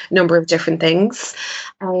in a number of different things.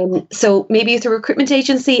 So maybe with a recruitment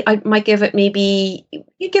agency, I might give it, maybe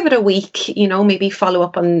you give it a week, maybe follow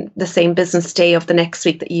up on the same business day of the next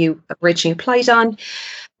week that you originally applied on.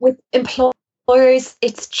 With employers,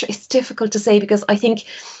 it's difficult to say, because I think,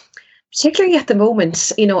 particularly at the moment,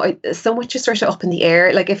 so much is sort of up in the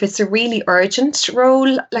air. Like if it's a really urgent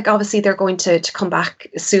role, like obviously they're going to come back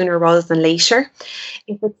sooner rather than later.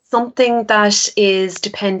 If it's something that is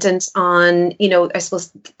dependent on, I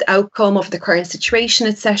suppose, the outcome of the current situation,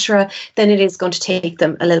 etc., then it is going to take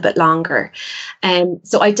them a little bit longer.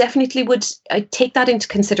 So I definitely I'd take that into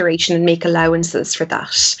consideration and make allowances for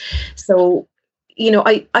that. So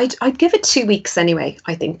I'd give it 2 weeks anyway,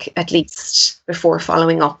 I think, at least, before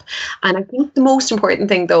following up. And I think the most important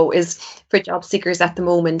thing, though, is for job seekers at the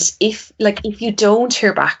moment, if you don't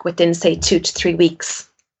hear back within, say, 2 to 3 weeks,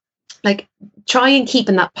 try and keep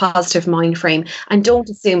in that positive mind frame, and don't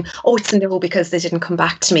assume, it's a no because they didn't come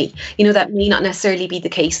back to me. That may not necessarily be the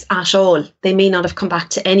case at all. They may not have come back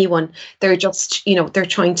to anyone. They're just, they're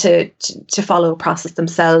trying to follow a process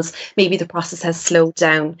themselves. Maybe the process has slowed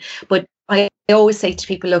down. But I always say to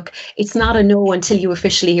people, look, it's not a no until you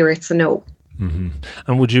officially hear it's a no. Mm-hmm.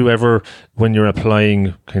 And would you ever, when you're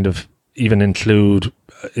applying, kind of even include,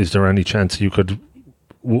 is there any chance you could,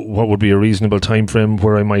 what would be a reasonable time frame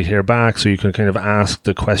where I might hear back, so you can kind of ask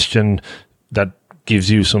the question that gives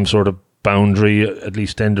you some sort of boundary, at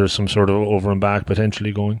least then there's some sort of over and back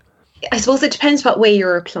potentially going? I suppose it depends what way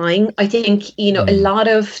you're applying. I think, a lot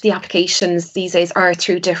of the applications these days are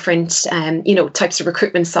through different, types of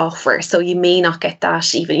recruitment software. So you may not get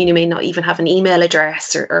that even, you may not even have an email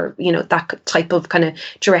address or that type of kind of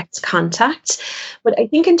direct contact. But I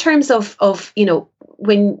think in terms of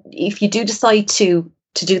if you do decide to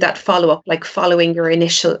do that follow-up, like following your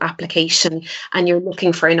initial application, and you're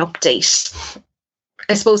looking for an update,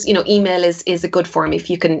 I suppose, email is a good form if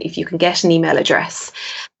you can get an email address.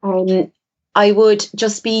 I would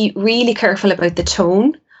just be really careful about the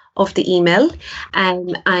tone of the email,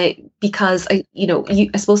 because I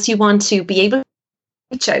suppose you want to be able to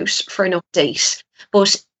reach out for an update,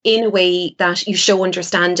 but in a way that you show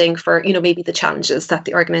understanding for, maybe the challenges that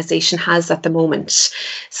the organisation has at the moment.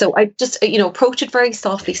 So I just, approach it very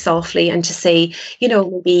softly, and to say,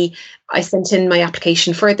 maybe I sent in my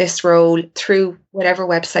application for this role through whatever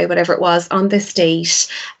website, whatever it was, on this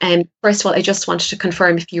date. And first of all, I just wanted to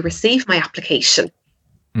confirm if you received my application.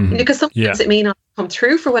 Mm-hmm. Because sometimes it may not come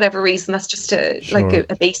through for whatever reason. That's just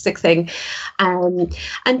a basic thing. And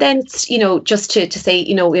then it's, just to say,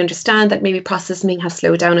 we understand that maybe process may have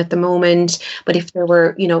slowed down at the moment, but if there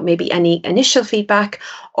were, maybe any initial feedback,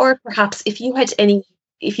 or perhaps if you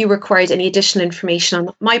required any additional information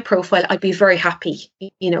on my profile, I'd be very happy,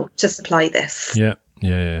 to supply this. Yeah.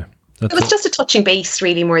 It was just a touching base,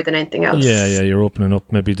 really, more than anything else. Yeah, you're opening up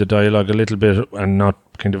maybe the dialogue a little bit, and not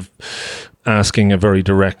kind of asking a very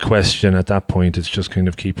direct question at that point. It's just kind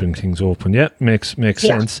of keeping things open. Yeah, makes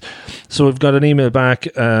sense. So we've got an email back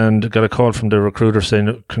and got a call from the recruiter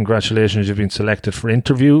saying, congratulations, you've been selected for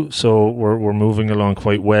interview. So we're moving along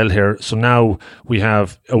quite well here. So now we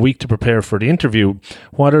have a week to prepare for the interview.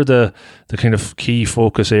 What are the kind of key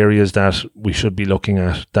focus areas that we should be looking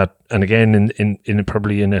at? That, and again,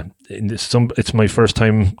 it's my first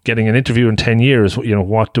time getting an interview in 10 years.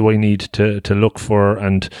 What do I need to look for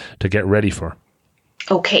and to get ready for?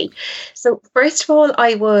 Okay, so first of all,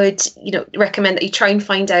 I would, recommend that you try and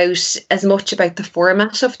find out as much about the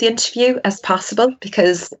format of the interview as possible,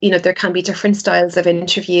 because, there can be different styles of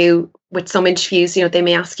interview. With some interviews, they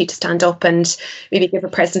may ask you to stand up and maybe give a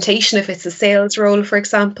presentation if it's a sales role, for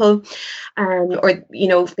example, or,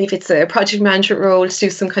 if it's a project management role, to do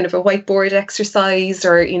some kind of a whiteboard exercise,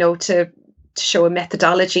 or, to show a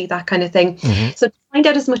methodology, that kind of thing. Mm-hmm. So find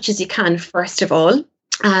out as much as you can, first of all.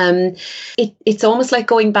 It's almost like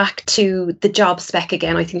going back to the job spec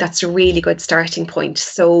again. I think that's a really good starting point.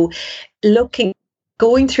 So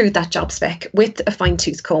going through that job spec with a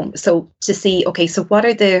fine-tooth comb, so to see, okay, so what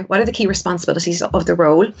are the key responsibilities of the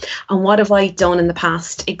role, and what have I done in the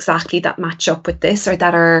past exactly that match up with this, or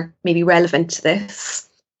that are maybe relevant to this?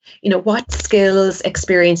 What skills,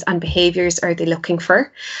 experience and behaviours are they looking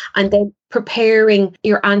for? And then preparing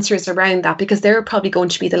your answers around that, because they're probably going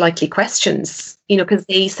to be the likely questions, because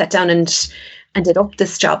they sat down and did up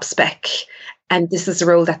this job spec, and this is the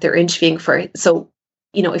role that they're interviewing for. So,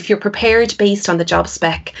 if you're prepared based on the job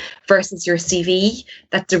spec versus your CV,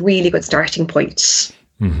 that's a really good starting point.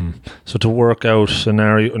 Mm-hmm. So to work out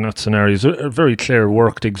very clear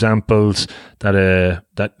worked examples that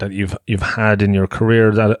you've had in your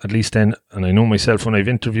career, that at least then, and I know myself when I've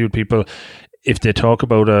interviewed people, if they talk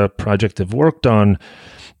about a project they've worked on,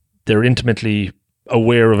 they're intimately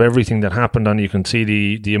aware of everything that happened, and you can see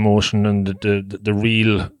the emotion and the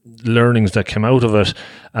real learnings that came out of it,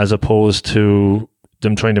 as opposed to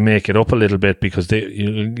them trying to make it up a little bit, because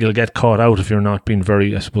you'll get caught out if you're not being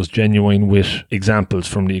very, I suppose, genuine with examples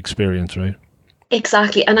from the experience, right?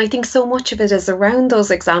 Exactly. And I think so much of it is around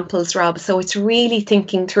those examples, Rob. So it's really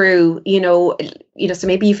thinking through, so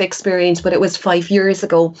maybe you've experienced, but it was 5 years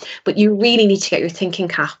ago, but you really need to get your thinking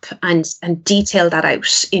cap and detail that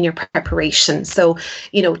out in your preparation. So,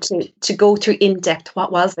 to go through in depth,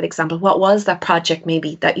 what was that example? What was that project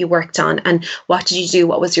maybe that you worked on? And what did you do?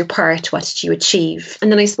 What was your part? What did you achieve?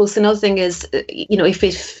 And then I suppose another thing is,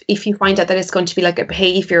 if you find out that it's going to be like a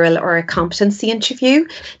behavioural or a competency interview,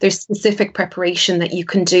 there's specific preparation that you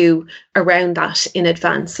can do around that in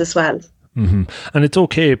advance as well. Mm-hmm. And it's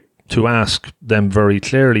okay to ask them very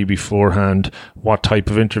clearly beforehand, what type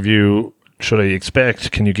of interview should I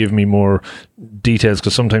expect? Can you give me more details?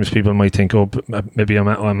 Because sometimes people might think, oh, maybe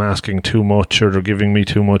I'm asking too much, or they're giving me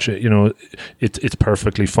too much. It's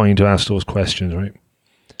perfectly fine to ask those questions, right?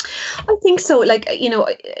 I think so.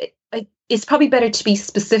 It's probably better to be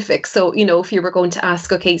specific. So, if you were going to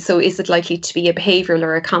ask, okay, so is it likely to be a behavioural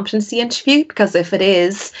or a competency interview? Because if it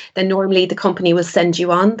is, then normally the company will send you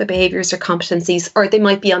on the behaviours or competencies, or they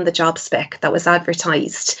might be on the job spec that was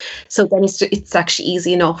advertised. So then it's actually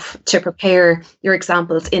easy enough to prepare your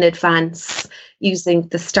examples in advance using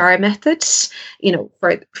the STAR method,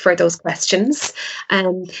 for those questions.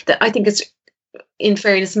 That I think is, in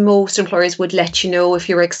fairness, most employers would let you know if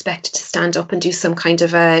you're expected to stand up and do some kind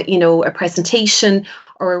of a presentation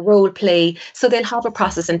or a role play. So they'll have a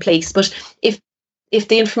process in place. But if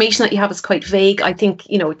the information that you have is quite vague, I think,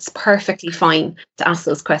 it's perfectly fine to ask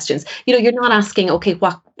those questions. You're not asking, okay,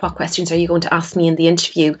 what questions are you going to ask me in the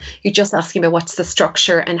interview? You're just asking about what's the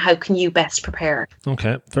structure and how can you best prepare.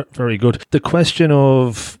 Okay, very good. The question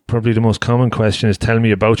of, probably the most common question, is tell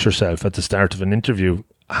me about yourself at the start of an interview.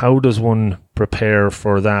 How does one prepare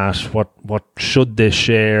for that? What should they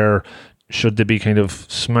share? Should they be kind of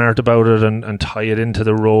smart about it and tie it into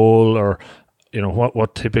the role? Or,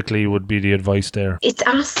 what typically would be the advice there? It's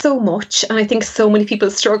asked so much, and I think so many people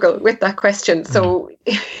struggle with that question. So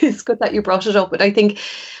it's good that you brought it up. But I think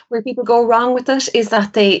where people go wrong with it is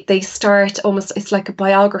that they start almost, it's like a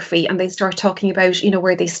biography, and they start talking about,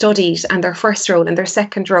 where they studied and their first role and their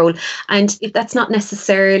second role. And if that's not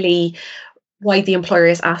necessarily why the employer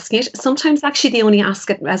is asking it. Sometimes actually they only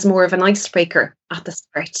ask it as more of an icebreaker at the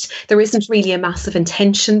start. There isn't really a massive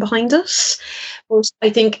intention behind it. But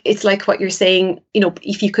I think it's like what you're saying,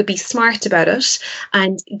 if you could be smart about it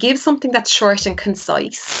and give something that's short and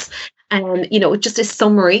concise, and just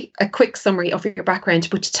a quick summary of your background,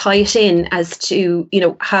 but to tie it in as to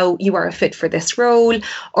how you are a fit for this role,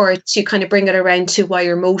 or to kind of bring it around to why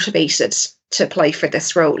you're motivated to apply for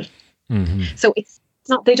this role. Mm-hmm. So it's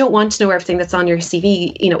not, they don't want to know everything that's on your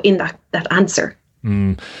CV, in that answer.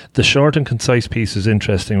 The short and concise piece is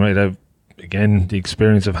interesting, right? The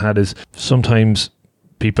experience I've had is sometimes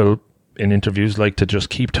people in interviews like to just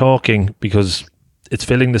keep talking because it's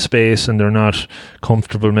filling the space and they're not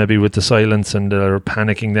comfortable maybe with the silence, and they're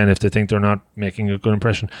panicking then if they think they're not making a good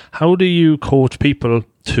impression. How do you coach people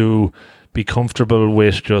to be comfortable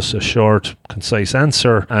with just a short, concise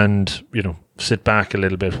answer and, sit back a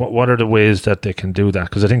little bit? What are the ways that they can do that?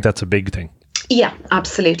 Because I think that's a big thing. Yeah,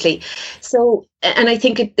 absolutely. So, and I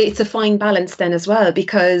think it's a fine balance then as well,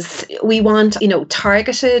 because we want,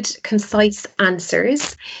 targeted, concise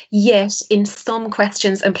answers. Yet in some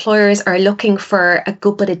questions, employers are looking for a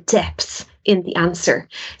good bit of depth in the answer.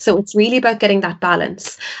 So it's really about getting that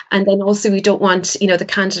balance. And then also we don't want, the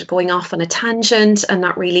candidate going off on a tangent and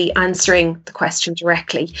not really answering the question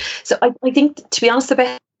directly. So I think, to be honest,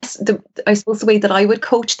 I suppose the way that I would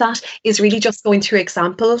coach that is really just going through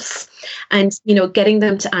examples and, getting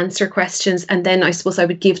them to answer questions. And then I suppose I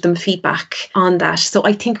would give them feedback on that. So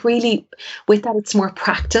I think really with that, it's more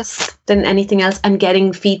practice than anything else, and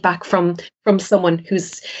getting feedback from someone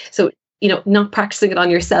who's, so, not practicing it on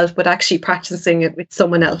yourself, but actually practicing it with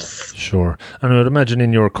someone else. Sure. And I would imagine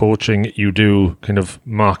in your coaching, you do kind of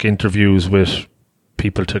mock interviews with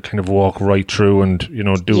people to kind of walk right through and,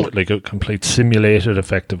 do it like a complete simulated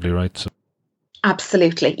effectively, right? So.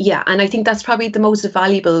 Absolutely. Yeah. And I think that's probably the most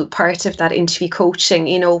valuable part of that interview coaching,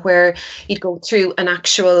 where you'd go through an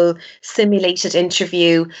actual simulated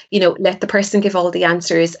interview, let the person give all the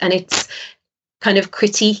answers. And kind of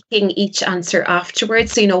critiquing each answer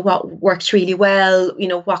afterwards. So, what worked really well,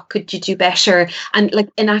 what could you do better? And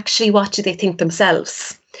actually, what do they think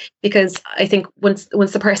themselves? Because I think once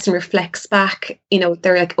the person reflects back,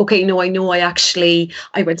 they're like, okay, no, I know I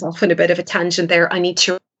went off on a bit of a tangent there. I need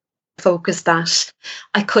to focus that.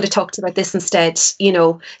 I could have talked about this instead,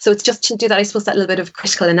 So it's just to do that, I suppose, that little bit of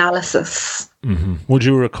critical analysis. Mm-hmm. Would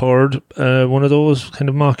you record one of those kind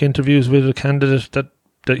of mock interviews with a candidate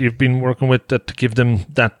that you've been working with, that to give them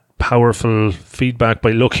that powerful feedback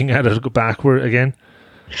by looking at it backward again?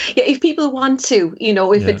 Yeah, if people want to,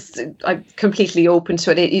 it's, I'm completely open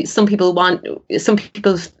to it. Some people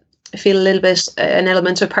feel a little bit an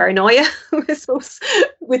element of paranoia, I suppose,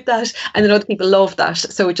 with that, and then other people love that.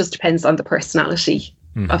 So it just depends on the personality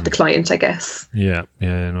of the client, I guess. Yeah,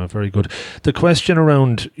 no, very good. The question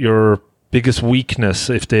around your biggest weakness,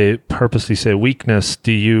 if they purposely say weakness,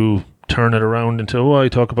 do you turn it around into, I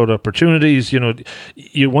talk about opportunities?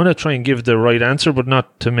 You want to try and give the right answer, but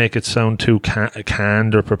not to make it sound too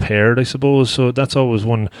canned or prepared, I suppose. So that's always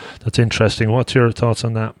one that's interesting. What's your thoughts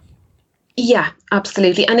on that? Yeah,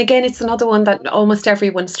 absolutely. And again, it's another one that almost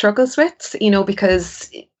everyone struggles with, because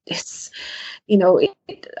it's,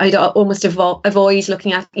 I'd almost avoid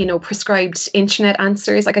looking at, prescribed internet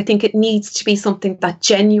answers. I think it needs to be something that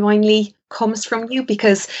genuinely comes from you,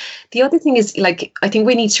 because the other thing is, I think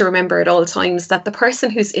we need to remember at all times that the person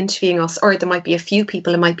who's interviewing us, or there might be a few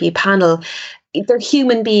people, it might be a panel, they're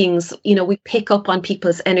human beings. We pick up on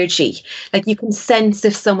people's energy. You can sense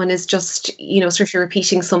if someone is just, sort of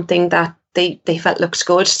repeating something that they felt looked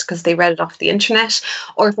good because they read it off the internet,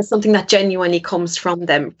 or if it's something that genuinely comes from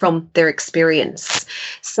them, from their experience.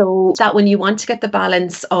 So that when you want to get the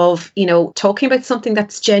balance of, talking about something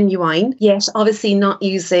that's genuine, yet obviously not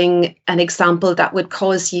using an example that would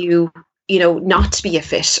cause you, not to be a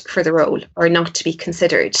fit for the role or not to be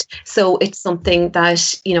considered. So it's something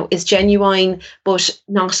that, is genuine, but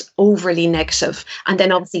not overly negative. And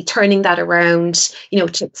then obviously turning that around,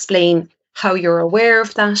 to explain how you're aware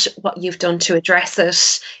of that, what you've done to address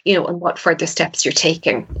it, and what further steps you're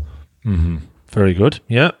taking. Mm-hmm. Very good.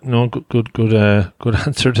 Yeah, no, good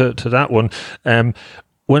answer to that one.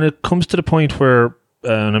 When it comes to the point where,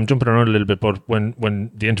 and I'm jumping around a little bit, but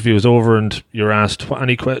when the interview is over and you're asked,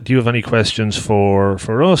 do you have any questions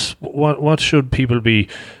for us? What should people be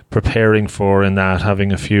preparing for in that,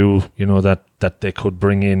 having a few, that they could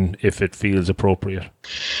bring in if it feels appropriate?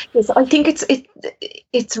 Yes, I think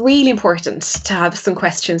it's really important to have some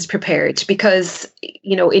questions prepared, because,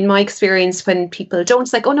 in my experience, when people don't,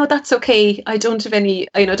 it's like, oh no, that's okay, I don't have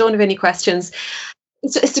any questions.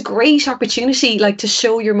 It's a great opportunity, to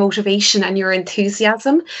show your motivation and your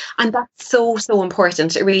enthusiasm. And that's so, so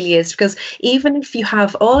important. It really is, because even if you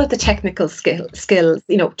have all of the technical skills,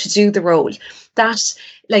 to do the role, that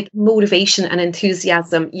motivation and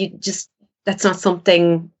enthusiasm, that's not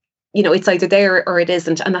something, it's either there or it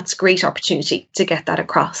isn't. And that's a great opportunity to get that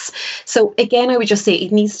across. So again, I would just say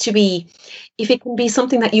it needs to be, if it can be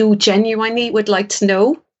something that you genuinely would like to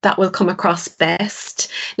know, that will come across best.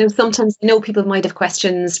 Now, sometimes, people might have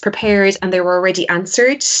questions prepared and they were already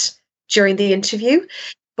answered during the interview.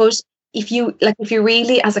 But if you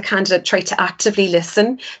really, as a candidate, try to actively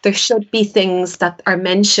listen, there should be things that are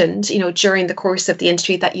mentioned, during the course of the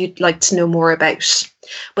interview that you'd like to know more about.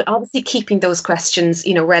 But obviously keeping those questions,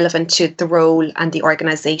 relevant to the role and the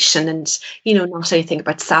organisation, and, not anything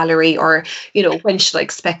about salary or, when should I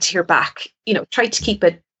expect to hear back? Try to keep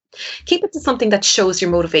it to something that shows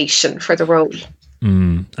your motivation for the role.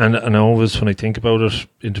 And always, when I think about it,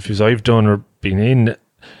 interviews I've done or been in,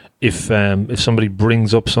 if somebody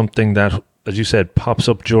brings up something that, as you said, pops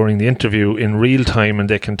up during the interview in real time and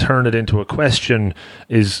they can turn it into a question,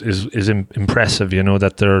 is impressive.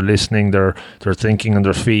 That they're listening, they're thinking on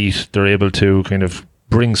their feet, they're able to kind of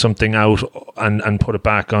bring something out and put it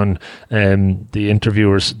back on the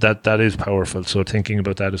interviewers. That is powerful. So thinking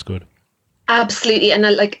about that is good. Absolutely. And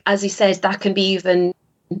as you said, that can be even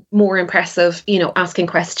more impressive, asking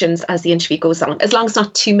questions as the interview goes on, as long as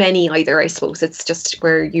not too many either, I suppose. It's just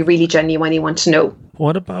where you really genuinely want to know.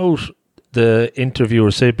 What about the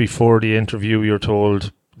interviewer? Say before the interview, you're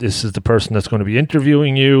told this is the person that's going to be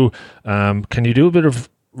interviewing you. Can you do a bit of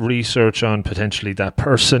research on potentially that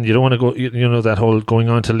person? You don't want to go, that whole going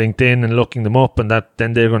on to LinkedIn and looking them up, and that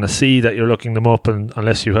then they're going to see that you're looking them up, and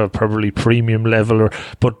unless you have probably premium level,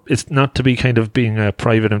 but it's not to be kind of being a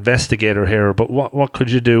private investigator here, but what could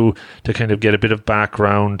you do to kind of get a bit of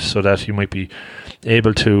background so that you might be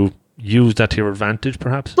able to use that to your advantage,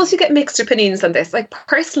 perhaps? Suppose you get mixed opinions on this. Like,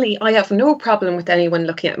 personally, I have no problem with anyone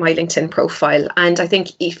looking at my LinkedIn profile. And I think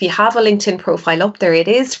if you have a LinkedIn profile up there, it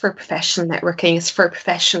is for professional networking, it's for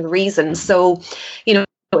professional reasons. So, you know,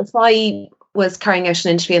 if I was carrying out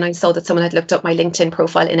an interview and I saw that someone had looked up my LinkedIn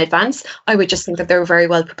profile in advance, I would just think that they're very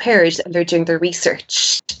well prepared and they're doing their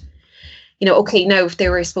research. You know, okay, now if they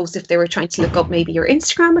were trying to look up maybe your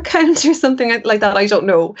Instagram account or something like that, I don't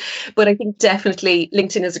know. But I think definitely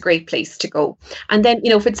LinkedIn is a great place to go. And then, you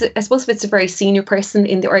know, if it's a very senior person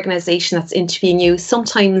in the organization that's interviewing you,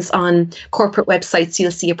 sometimes on corporate websites, you'll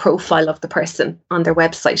see a profile of the person on their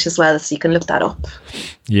website as well. So you can look that up.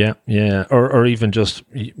 Yeah. Or even just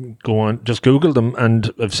go on, just Google them.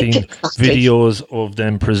 And I've seen Exactly. videos of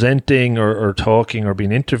them presenting or talking or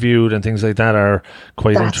being interviewed and things like that are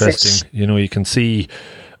quite interesting. You know, you can see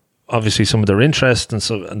obviously some of their interests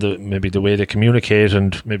and maybe the way they communicate,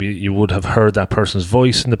 and maybe you would have heard that person's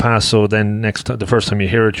voice in the past. So then the first time you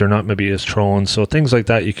hear it, you're not maybe as thrown. So things like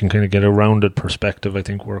that, you can kind of get a rounded perspective, I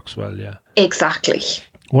think works well. Yeah. Exactly.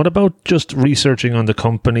 What about just researching on the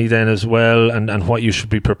company then as well, and what you should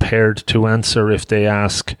be prepared to answer if they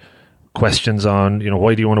ask questions on, you know,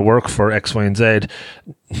 why do you want to work for X, Y, and Z?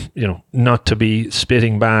 You know, not to be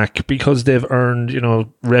spitting back because they've earned, you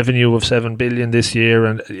know, revenue of 7 billion this year,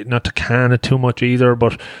 and not to can it too much either.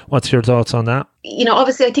 But what's your thoughts on that? You know,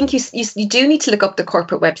 obviously, I think you do need to look up the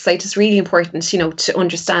corporate website. It's really important, you know, to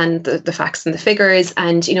understand the facts and the figures,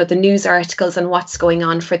 and, you know, the news articles and what's going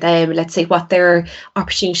on for them. Let's say what their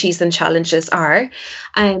opportunities and challenges are.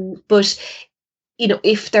 But you know,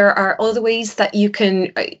 if there are other ways that you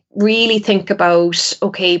can really think about,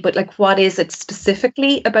 okay, but like, what is it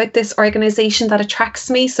specifically about this organization that attracts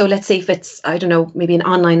me? So let's say if it's, I don't know, maybe an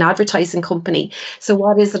online advertising company. So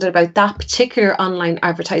what is it about that particular online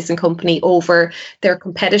advertising company over their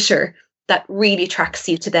competitor that really attracts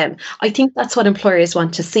you to them? I think that's what employers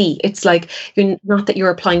want to see. It's like, not that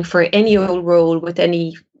you're applying for any old role with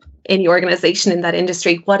any organization in that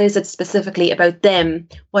industry. What is it specifically about them?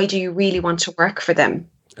 Why do you really want to work for them?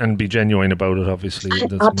 And be genuine about it, obviously.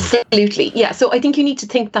 Absolutely. Yeah. So I think you need to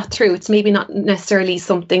think that through. It's maybe not necessarily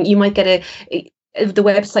something you might get the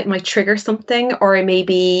website might trigger something, or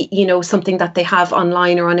maybe, you know, something that they have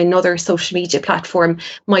online or on another social media platform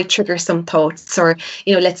might trigger some thoughts. Or,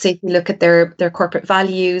 you know, let's say if you look at their corporate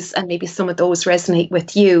values and maybe some of those resonate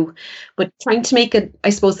with you, but trying to make it, I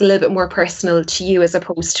suppose, a little bit more personal to you, as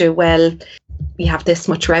opposed to, well, we have this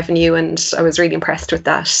much revenue and I was really impressed with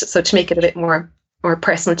that. So to make it a bit more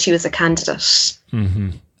personal to you as a candidate. Mm-hmm.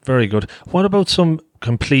 Very good. What about some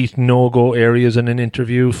complete no-go areas in an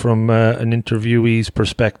interview from an interviewee's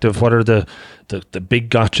perspective? What are the big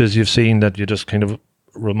gotchas you've seen that you just kind of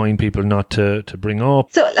remind people not to bring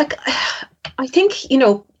up? So, like, I think, you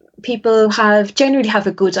know, people generally have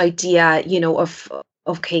a good idea, you know, of,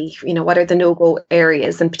 okay, you know, what are the no-go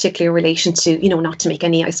areas, and particularly in relation to, you know, not to make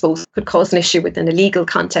any, I suppose, could cause an issue within a legal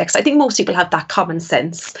context. I think most people have that common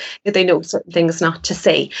sense that they know certain things not to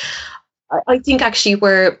say. I think actually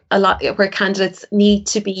where candidates need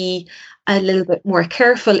to be a little bit more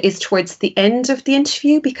careful is towards the end of the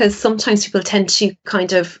interview, because sometimes people tend to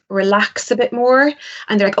kind of relax a bit more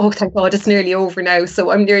and they're like, oh, thank God, it's nearly over now, so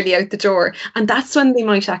I'm nearly out the door. And that's when they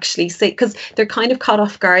might actually say, because they're kind of caught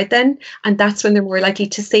off guard then, and that's when they're more likely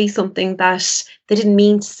to say something that they didn't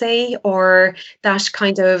mean to say, or that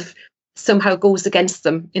kind of somehow goes against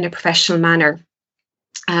them in a professional manner.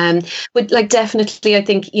 But like, definitely, I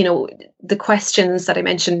think, you know, the questions that I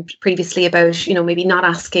mentioned previously about, you know, maybe not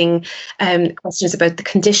asking questions about the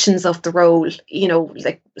conditions of the role, you know,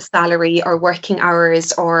 like salary or working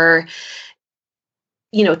hours, or,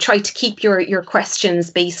 you know, try to keep your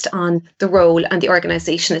questions based on the role and the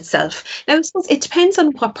organisation itself. Now, I suppose it depends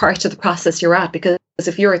on what part of the process you're at, because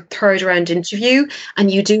if you're a third round interview and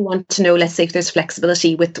you do want to know, let's say if there's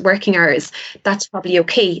flexibility with working hours, that's probably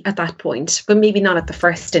okay at that point, but maybe not at the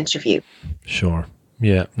first interview. Sure.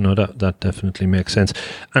 Yeah, no, that definitely makes sense.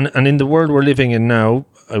 And in the world we're living in now,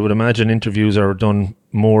 I would imagine interviews are done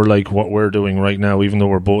more like what we're doing right now, even though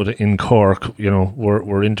we're both in Cork, you know,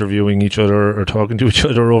 we're interviewing each other or talking to each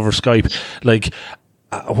other over Skype. Like,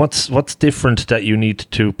 what's different that you need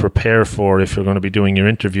to prepare for if you're going to be doing your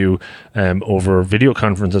interview over video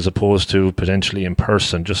conference as opposed to potentially in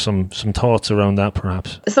person? Just some thoughts around that,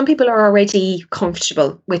 perhaps. Some people are already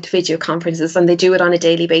comfortable with video conferences and they do it on a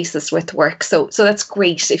daily basis with work. So that's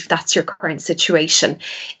great if that's your current situation.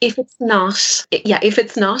 If it's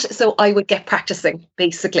not, so I would get practicing,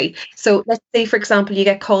 basically. So let's say, for example, you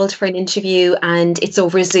get called for an interview and it's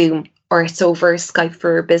over Zoom, or it's over Skype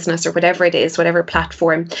for Business, or whatever it is, whatever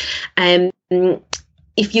platform.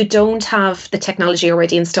 if you don't have the technology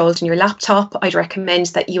already installed in your laptop, I'd recommend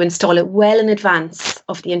that you install it well in advance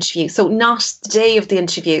of the interview. So not the day of the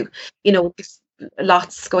interview, there's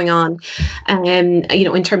lots going on,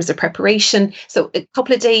 in terms of preparation. So a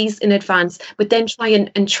couple of days in advance, but then try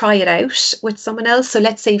and try it out with someone else. So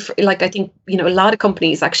let's say, I think, a lot of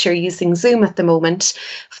companies actually are using Zoom at the moment.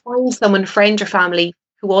 Find someone, friend or family,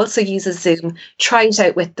 who also uses Zoom, try it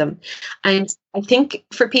out with them. And I think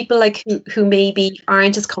for people like who maybe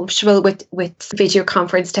aren't as comfortable with video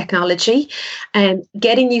conference technology,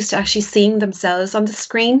 getting used to actually seeing themselves on the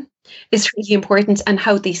screen is really important, and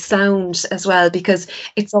how they sound as well, because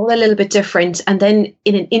it's all a little bit different. And then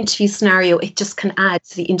in an interview scenario, it just can add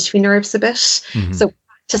to the interview nerves a bit. Mm-hmm. So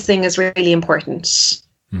practicing is really important.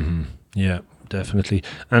 Mm-hmm. Yeah, definitely.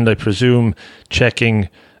 And I presume checking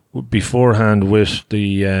beforehand with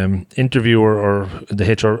the interviewer or the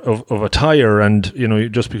HR of attire, and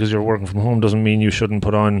just because you're working from home doesn't mean you shouldn't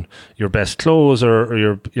put on your best clothes or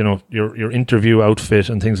your interview outfit,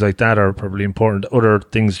 and things like that are probably important. Other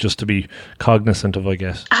things just to be cognizant of, I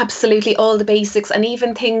guess. Absolutely, all the basics, and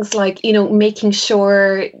even things like making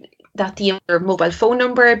sure that your mobile phone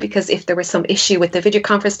number, because if there was some issue with the video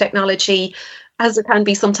conference technology, as there can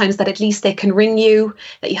be sometimes, that at least they can ring you,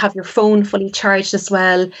 that you have your phone fully charged as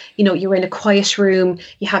well. You're in a quiet room,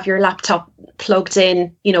 you have your laptop plugged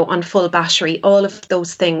in, on full battery, all of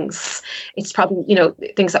those things. It's probably,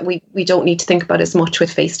 things that we don't need to think about as much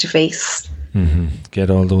with face-to-face. Mm-hmm. Get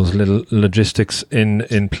all those little logistics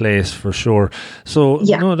in place for sure. So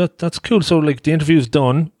yeah. No, that's cool. So like the interview's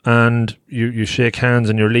done and you shake hands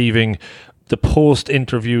and you're leaving. The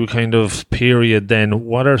post-interview kind of period, then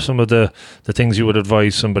what are some of the things you would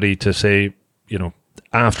advise somebody to say,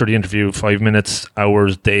 after the interview, 5 minutes,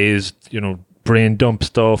 hours, days, brain dump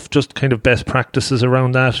stuff, just kind of best practices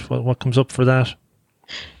around that? What comes up for that?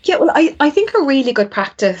 Yeah, well, I think a really good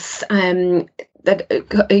practice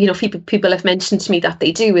that people have mentioned to me that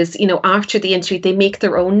they do is, after the interview, they make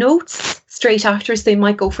their own notes. Straight afterwards, they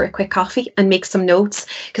might go for a quick coffee and make some notes,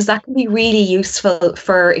 because that can be really useful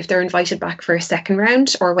for if they're invited back for a second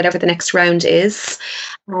round or whatever the next round is.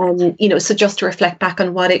 So just to reflect back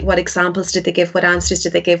on what examples did they give, what answers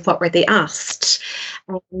did they give, what were they asked.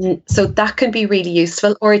 So that can be really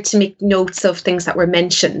useful, or to make notes of things that were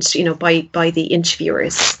mentioned, by the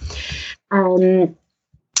interviewers.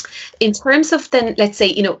 In terms of then, let's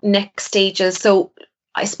say, next stages. So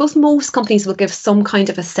I suppose most companies will give some kind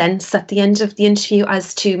of a sense at the end of the interview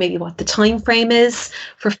as to maybe what the time frame is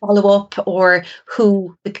for follow-up, or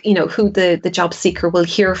who the job seeker will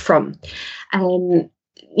hear from.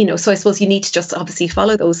 So I suppose you need to just obviously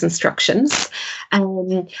follow those instructions.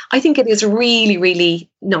 I think it is really, really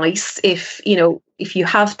nice if you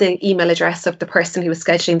have the email address of the person who is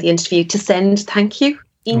scheduling the interview, to send thank you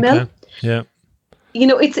email. Okay. Yeah.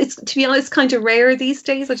 It's to be honest kind of rare these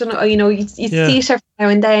days. I don't know, you see it every now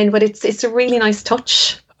and then, but it's a really nice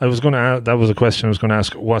touch. That was a question I was going to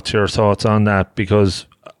ask. What's your thoughts on that? Because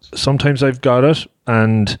sometimes I've got it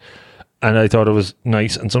and I thought it was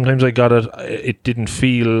nice, and sometimes I got it, it didn't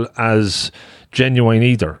feel as genuine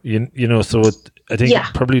either. So I think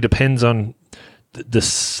it probably depends on the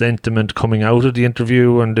sentiment coming out of the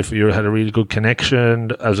interview, and if you had a really good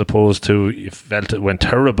connection, as opposed to you felt it went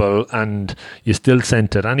terrible and you still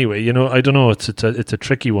sent it anyway. I don't know. It's a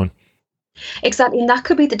tricky one. Exactly, and that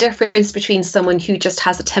could be the difference between someone who just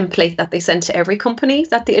has a template that they send to every company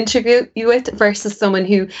that they interview you with, versus someone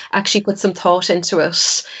who actually put some thought into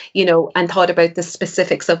it, and thought about the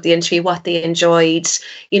specifics of the interview, what they enjoyed,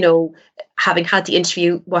 having had the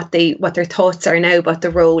interview, what their thoughts are now about the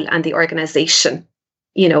role and the organisation.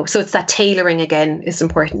 So it's that tailoring again is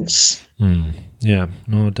important. Yeah,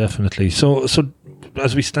 no, definitely. So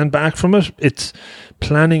as we stand back from it, it's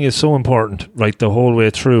planning is so important, right? The whole way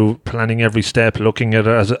through, planning every step, looking at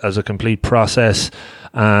it as a complete process,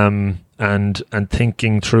 and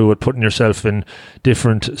thinking through it, putting yourself in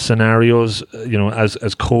different scenarios,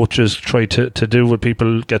 as coaches try to do with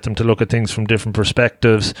people, get them to look at things from different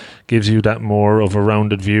perspectives, gives you that more of a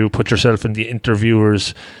rounded view. Put yourself in the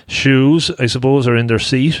interviewer's shoes, I suppose, or in their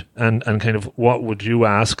seat, and kind of what would you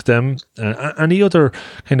ask them? Any other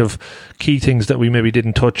kind of key things that we maybe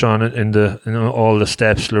didn't touch on in all the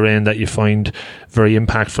steps, Lorraine, that you find very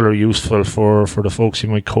impactful or useful for the folks you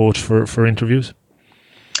might coach for interviews?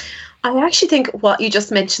 I actually think what you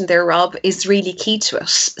just mentioned there, Rob, is really key to it.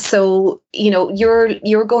 So,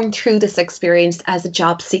 you're going through this experience as a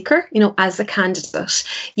job seeker, as a candidate.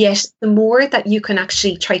 Yet the more that you can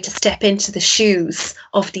actually try to step into the shoes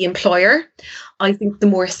of the employer, I think the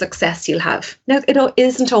more success you'll have. Now, it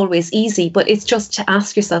isn't always easy, but it's just to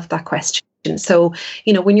ask yourself that question. So,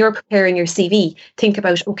 when you're preparing your CV, think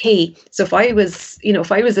about, okay, so if I was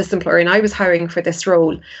this employer and I was hiring for this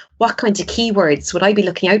role, what kind of keywords would I be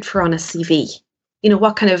looking out for on a CV?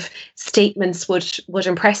 What kind of statements would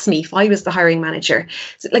impress me if I was the hiring manager?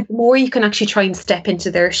 So, the more you can actually try and step into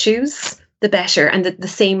their shoes, the better. And the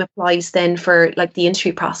same applies then for the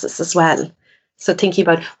interview process as well. So thinking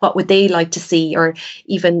about what would they like to see, or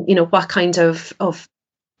even, what kind of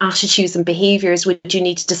attitudes and behaviors would you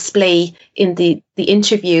need to display in the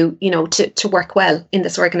interview, to work well in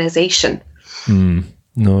this organization.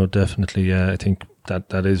 No, definitely. Yeah, I think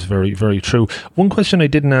that is very, very true. One question I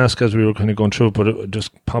didn't ask as we were kind of going through it, but it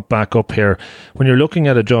just popped back up here. When you're looking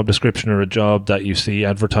at a job description or a job that you see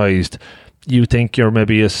advertised, you think you're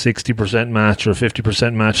maybe a 60% match or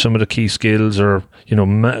 50% match, some of the key skills, or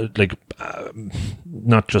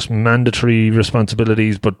not just mandatory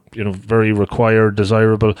responsibilities, but very required,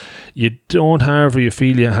 desirable. You don't, however, you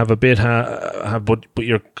feel you have a bit, but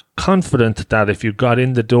you're confident that if you got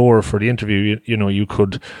in the door for the interview, you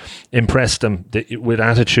could impress them with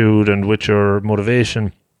attitude and with your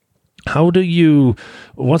motivation.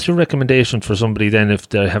 What's your recommendation for somebody then if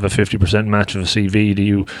they have a 50% match of a CV? Do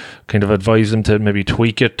you kind of advise them to maybe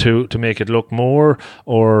tweak it to make it look more,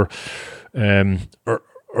 or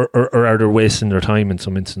are they wasting their time in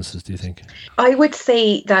some instances, do you think? I would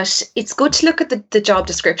say that it's good to look at the job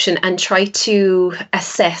description and try to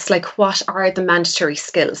assess what are the mandatory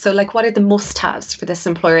skills. So what are the must-haves for this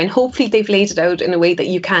employer? And hopefully they've laid it out in a way that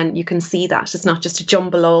you can see that. It's not just a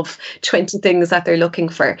jumble of 20 things that they're looking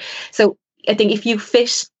for. So I think if you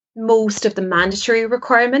fit most of the mandatory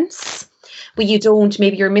requirements, but you don't,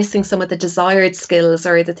 maybe you're missing some of the desired skills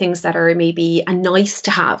or the things that are maybe a nice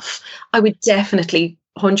to have, I would definitely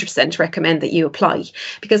 100% recommend that you apply,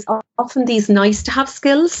 because often these nice to have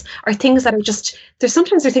skills are things that are just,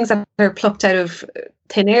 sometimes they're things that are plucked out of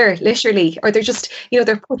thin air, literally, or they're just,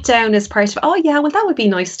 they're put down as part of, oh yeah, well that would be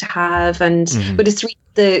nice to have, and but it's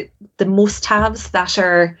really the must haves that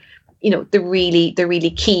are, the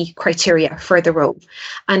really key criteria for the role.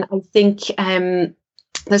 And I think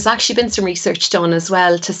there's actually been some research done as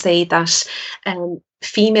well to say that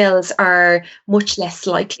females are much less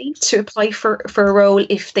likely to apply for a role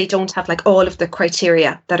if they don't have all of the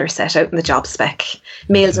criteria that are set out in the job spec.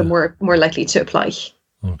 Males are more likely to apply.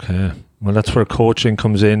 Okay. Well, that's where coaching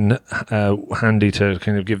comes in handy to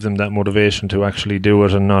kind of give them that motivation to actually do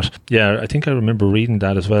it and not. Yeah, I think I remember reading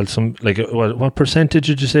that as well. Some what percentage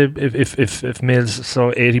did you say? If males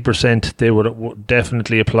saw 80%, they would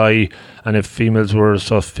definitely apply, and if females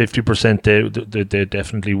saw 50%, they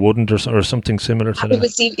definitely wouldn't, or something similar to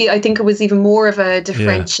that. I think it was even more of a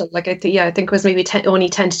differential. I think it was maybe only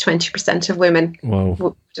 10 to 20% of women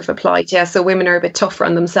would have applied. Yeah, so women are a bit tougher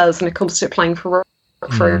on themselves when it comes to applying for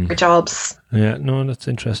jobs. Yeah, no, that's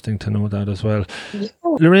interesting to know that as well. Yeah.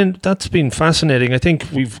 Lorraine, that's been fascinating. I think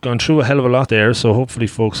we've gone through a hell of a lot there, so hopefully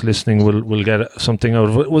folks listening will get something out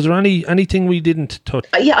of it. Was there anything we didn't touch?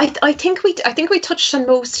 Yeah, I think we touched on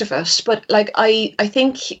most of it, but I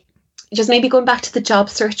think just maybe going back to the job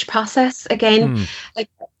search process again,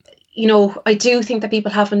 I do think that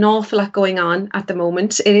people have an awful lot going on at the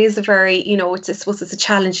moment. It is a very, I suppose it's a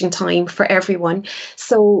challenging time for everyone.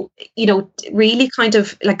 So, really kind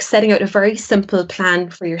of setting out a very simple plan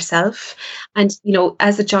for yourself. And,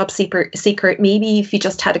 as a job seeker, maybe if you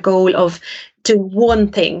just had a goal of do one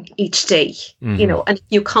thing each day, and if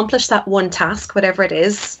you accomplish that one task, whatever it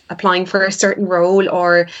is, applying for a certain role,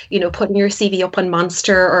 or, putting your CV up on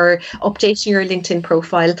Monster, or updating your LinkedIn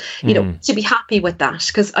profile, to be happy with that.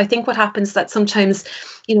 Because I think what happens is that sometimes,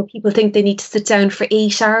 people think they need to sit down for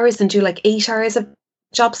 8 hours and do 8 hours of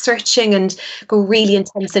job searching and go really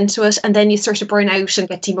intense into it. And then you sort of burn out and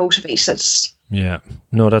get demotivated. Yeah,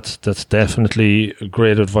 no, that's definitely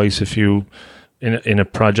great advice. If you, in a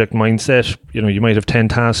project mindset, you might have 10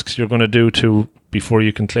 tasks you're going to do before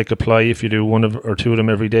you can click apply, if you do one or two of them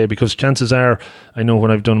every day, because chances are, I know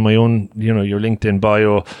when I've done my own, your LinkedIn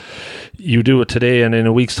bio, you do it today and in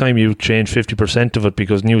a week's time you change 50% of it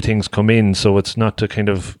because new things come in. So it's not to kind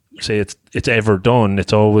of say it's ever done.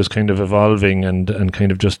 It's always kind of evolving and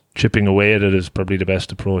kind of just chipping away at it is probably the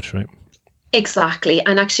best approach, right? Exactly.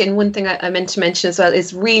 And actually, and one thing I meant to mention as well,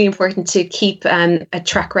 is really important to keep a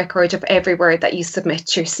track record of everywhere that you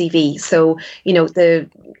submit your CV. So,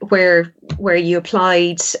 where you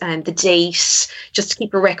applied and the date, just to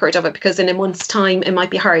keep a record of it, because in a month's time, it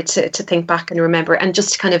might be hard to think back and remember, and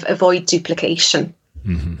just to kind of avoid duplication.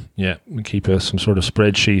 Mm-hmm. Yeah, we keep some sort of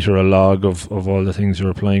spreadsheet or a log of all the things you're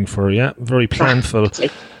applying for. Yeah, very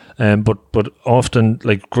planful. But often,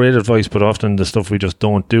 like, great advice, but often the stuff we just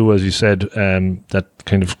don't do, as you said, that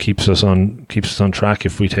kind of keeps us on track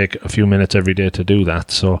if we take a few minutes every day to do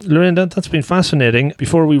that. So, Lorraine, that's been fascinating.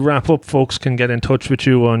 Before we wrap up, folks can get in touch with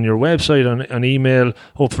you on your website, on email.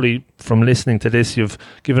 Hopefully, from listening to this, you've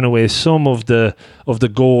given away some of the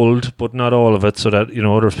gold, but not all of it, so that, you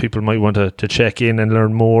know, other people might want to check in and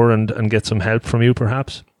learn more and get some help from you,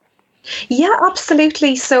 perhaps. Yeah,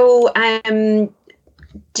 absolutely. So I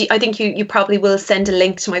think you probably will send a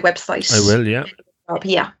link to my website. I will, yeah.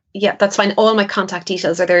 Yeah, that's fine. All my contact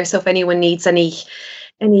details are there. So if anyone needs any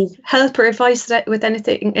help or advice with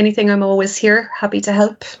anything, I'm always here, happy to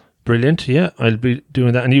help. Brilliant. Yeah, I'll be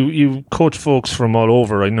doing that. And you coach folks from all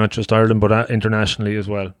over, right? Not just Ireland, but internationally as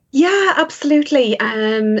well. Yeah, absolutely.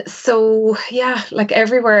 So yeah, like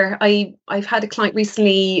everywhere. I've had a client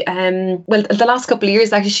recently. Well, the last couple of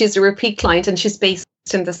years, actually, she's a repeat client, and she's based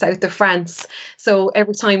in the south of France. So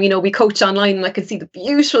every time, you know, we coach online, and I can see the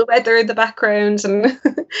beautiful weather in the background, and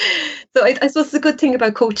so I suppose it's a good thing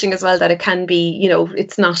about coaching as well, that it can be, you know,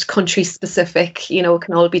 it's not country specific. You know, it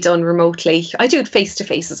can all be done remotely. I do it face to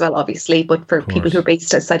face as well, obviously, but for people who are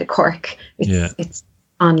based outside of Cork, it's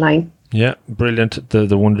online. Yeah, brilliant.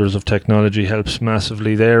 The wonders of technology helps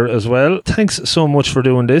massively there as well. Thanks so much for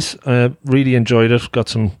doing this. I really enjoyed it. Got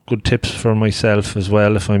some good tips for myself as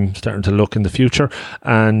well if I'm starting to look in the future.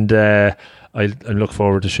 And I look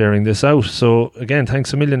forward to sharing this out. So again,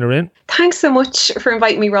 thanks a million, Lorraine. Thanks so much for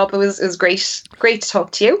inviting me, Rob. It was great. Great to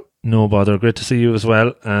talk to you. No bother. Great to see you as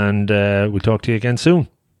well. And we'll talk to you again soon.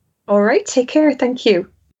 All right. Take care. Thank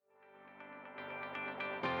you.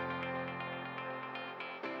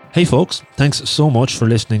 Hey folks, thanks so much for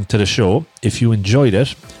listening to the show. If you enjoyed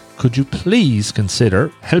it, could you please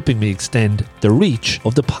consider helping me extend the reach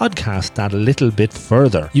of the podcast that a little bit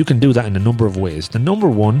further? You can do that in a number of ways. The number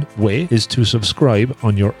one way is to subscribe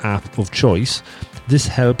on your app of choice. This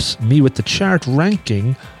helps me with the chart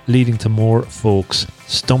ranking, leading to more folks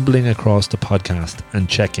stumbling across the podcast and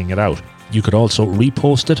checking it out. You could also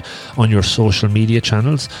repost it on your social media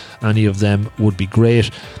channels. Any of them would be great.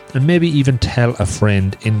 And maybe even tell a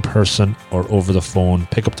friend in person or over the phone.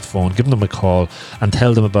 Pick up the phone, give them a call and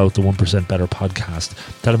tell them about the 1% Better podcast.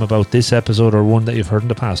 Tell them about this episode or one that you've heard in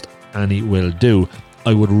the past. Any will do.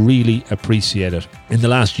 I would really appreciate it. In the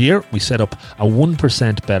last year, we set up a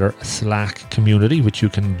 1% Better Slack community, which you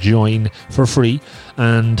can join for free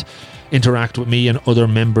and interact with me and other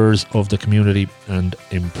members of the community and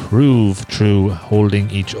improve through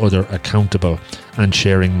holding each other accountable and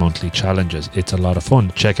sharing monthly challenges. It's a lot of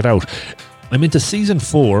fun. Check it out. I'm into season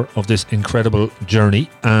 4 of this incredible journey,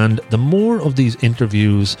 and the more of these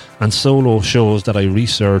interviews and solo shows that I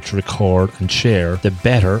research, record and share, the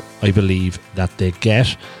better I believe that they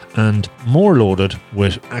get, and more loaded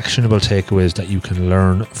with actionable takeaways that you can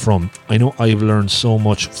learn from. I know I've learned so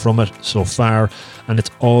much from it so far, and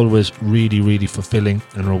it's always really, really fulfilling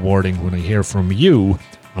and rewarding when I hear from you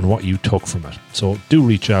on what you took from it. So do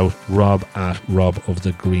reach out,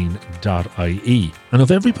 rob@robofthegreen.ie. And of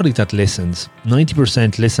everybody that listens,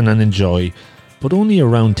 90% listen and enjoy, but only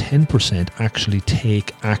around 10% actually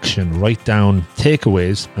take action, write down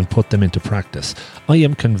takeaways and put them into practice. I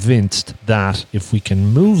am convinced that if we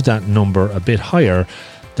can move that number a bit higher,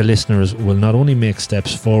 the listeners will not only make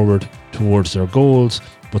steps forward towards their goals,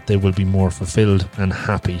 but they will be more fulfilled and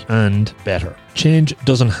happy and better. Change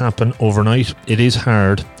doesn't happen overnight. It is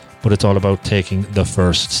hard, but it's all about taking the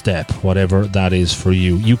first step, whatever that is for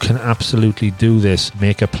you. You can absolutely do this.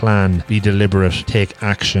 Make a plan, be deliberate, take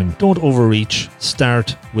action. Don't overreach.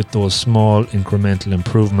 Start with those small incremental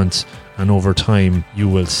improvements, and over time you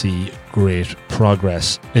will see great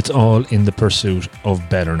progress. It's all in the pursuit of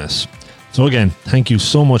betterness. So again, thank you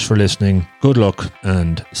so much for listening. Good luck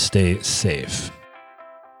and stay safe.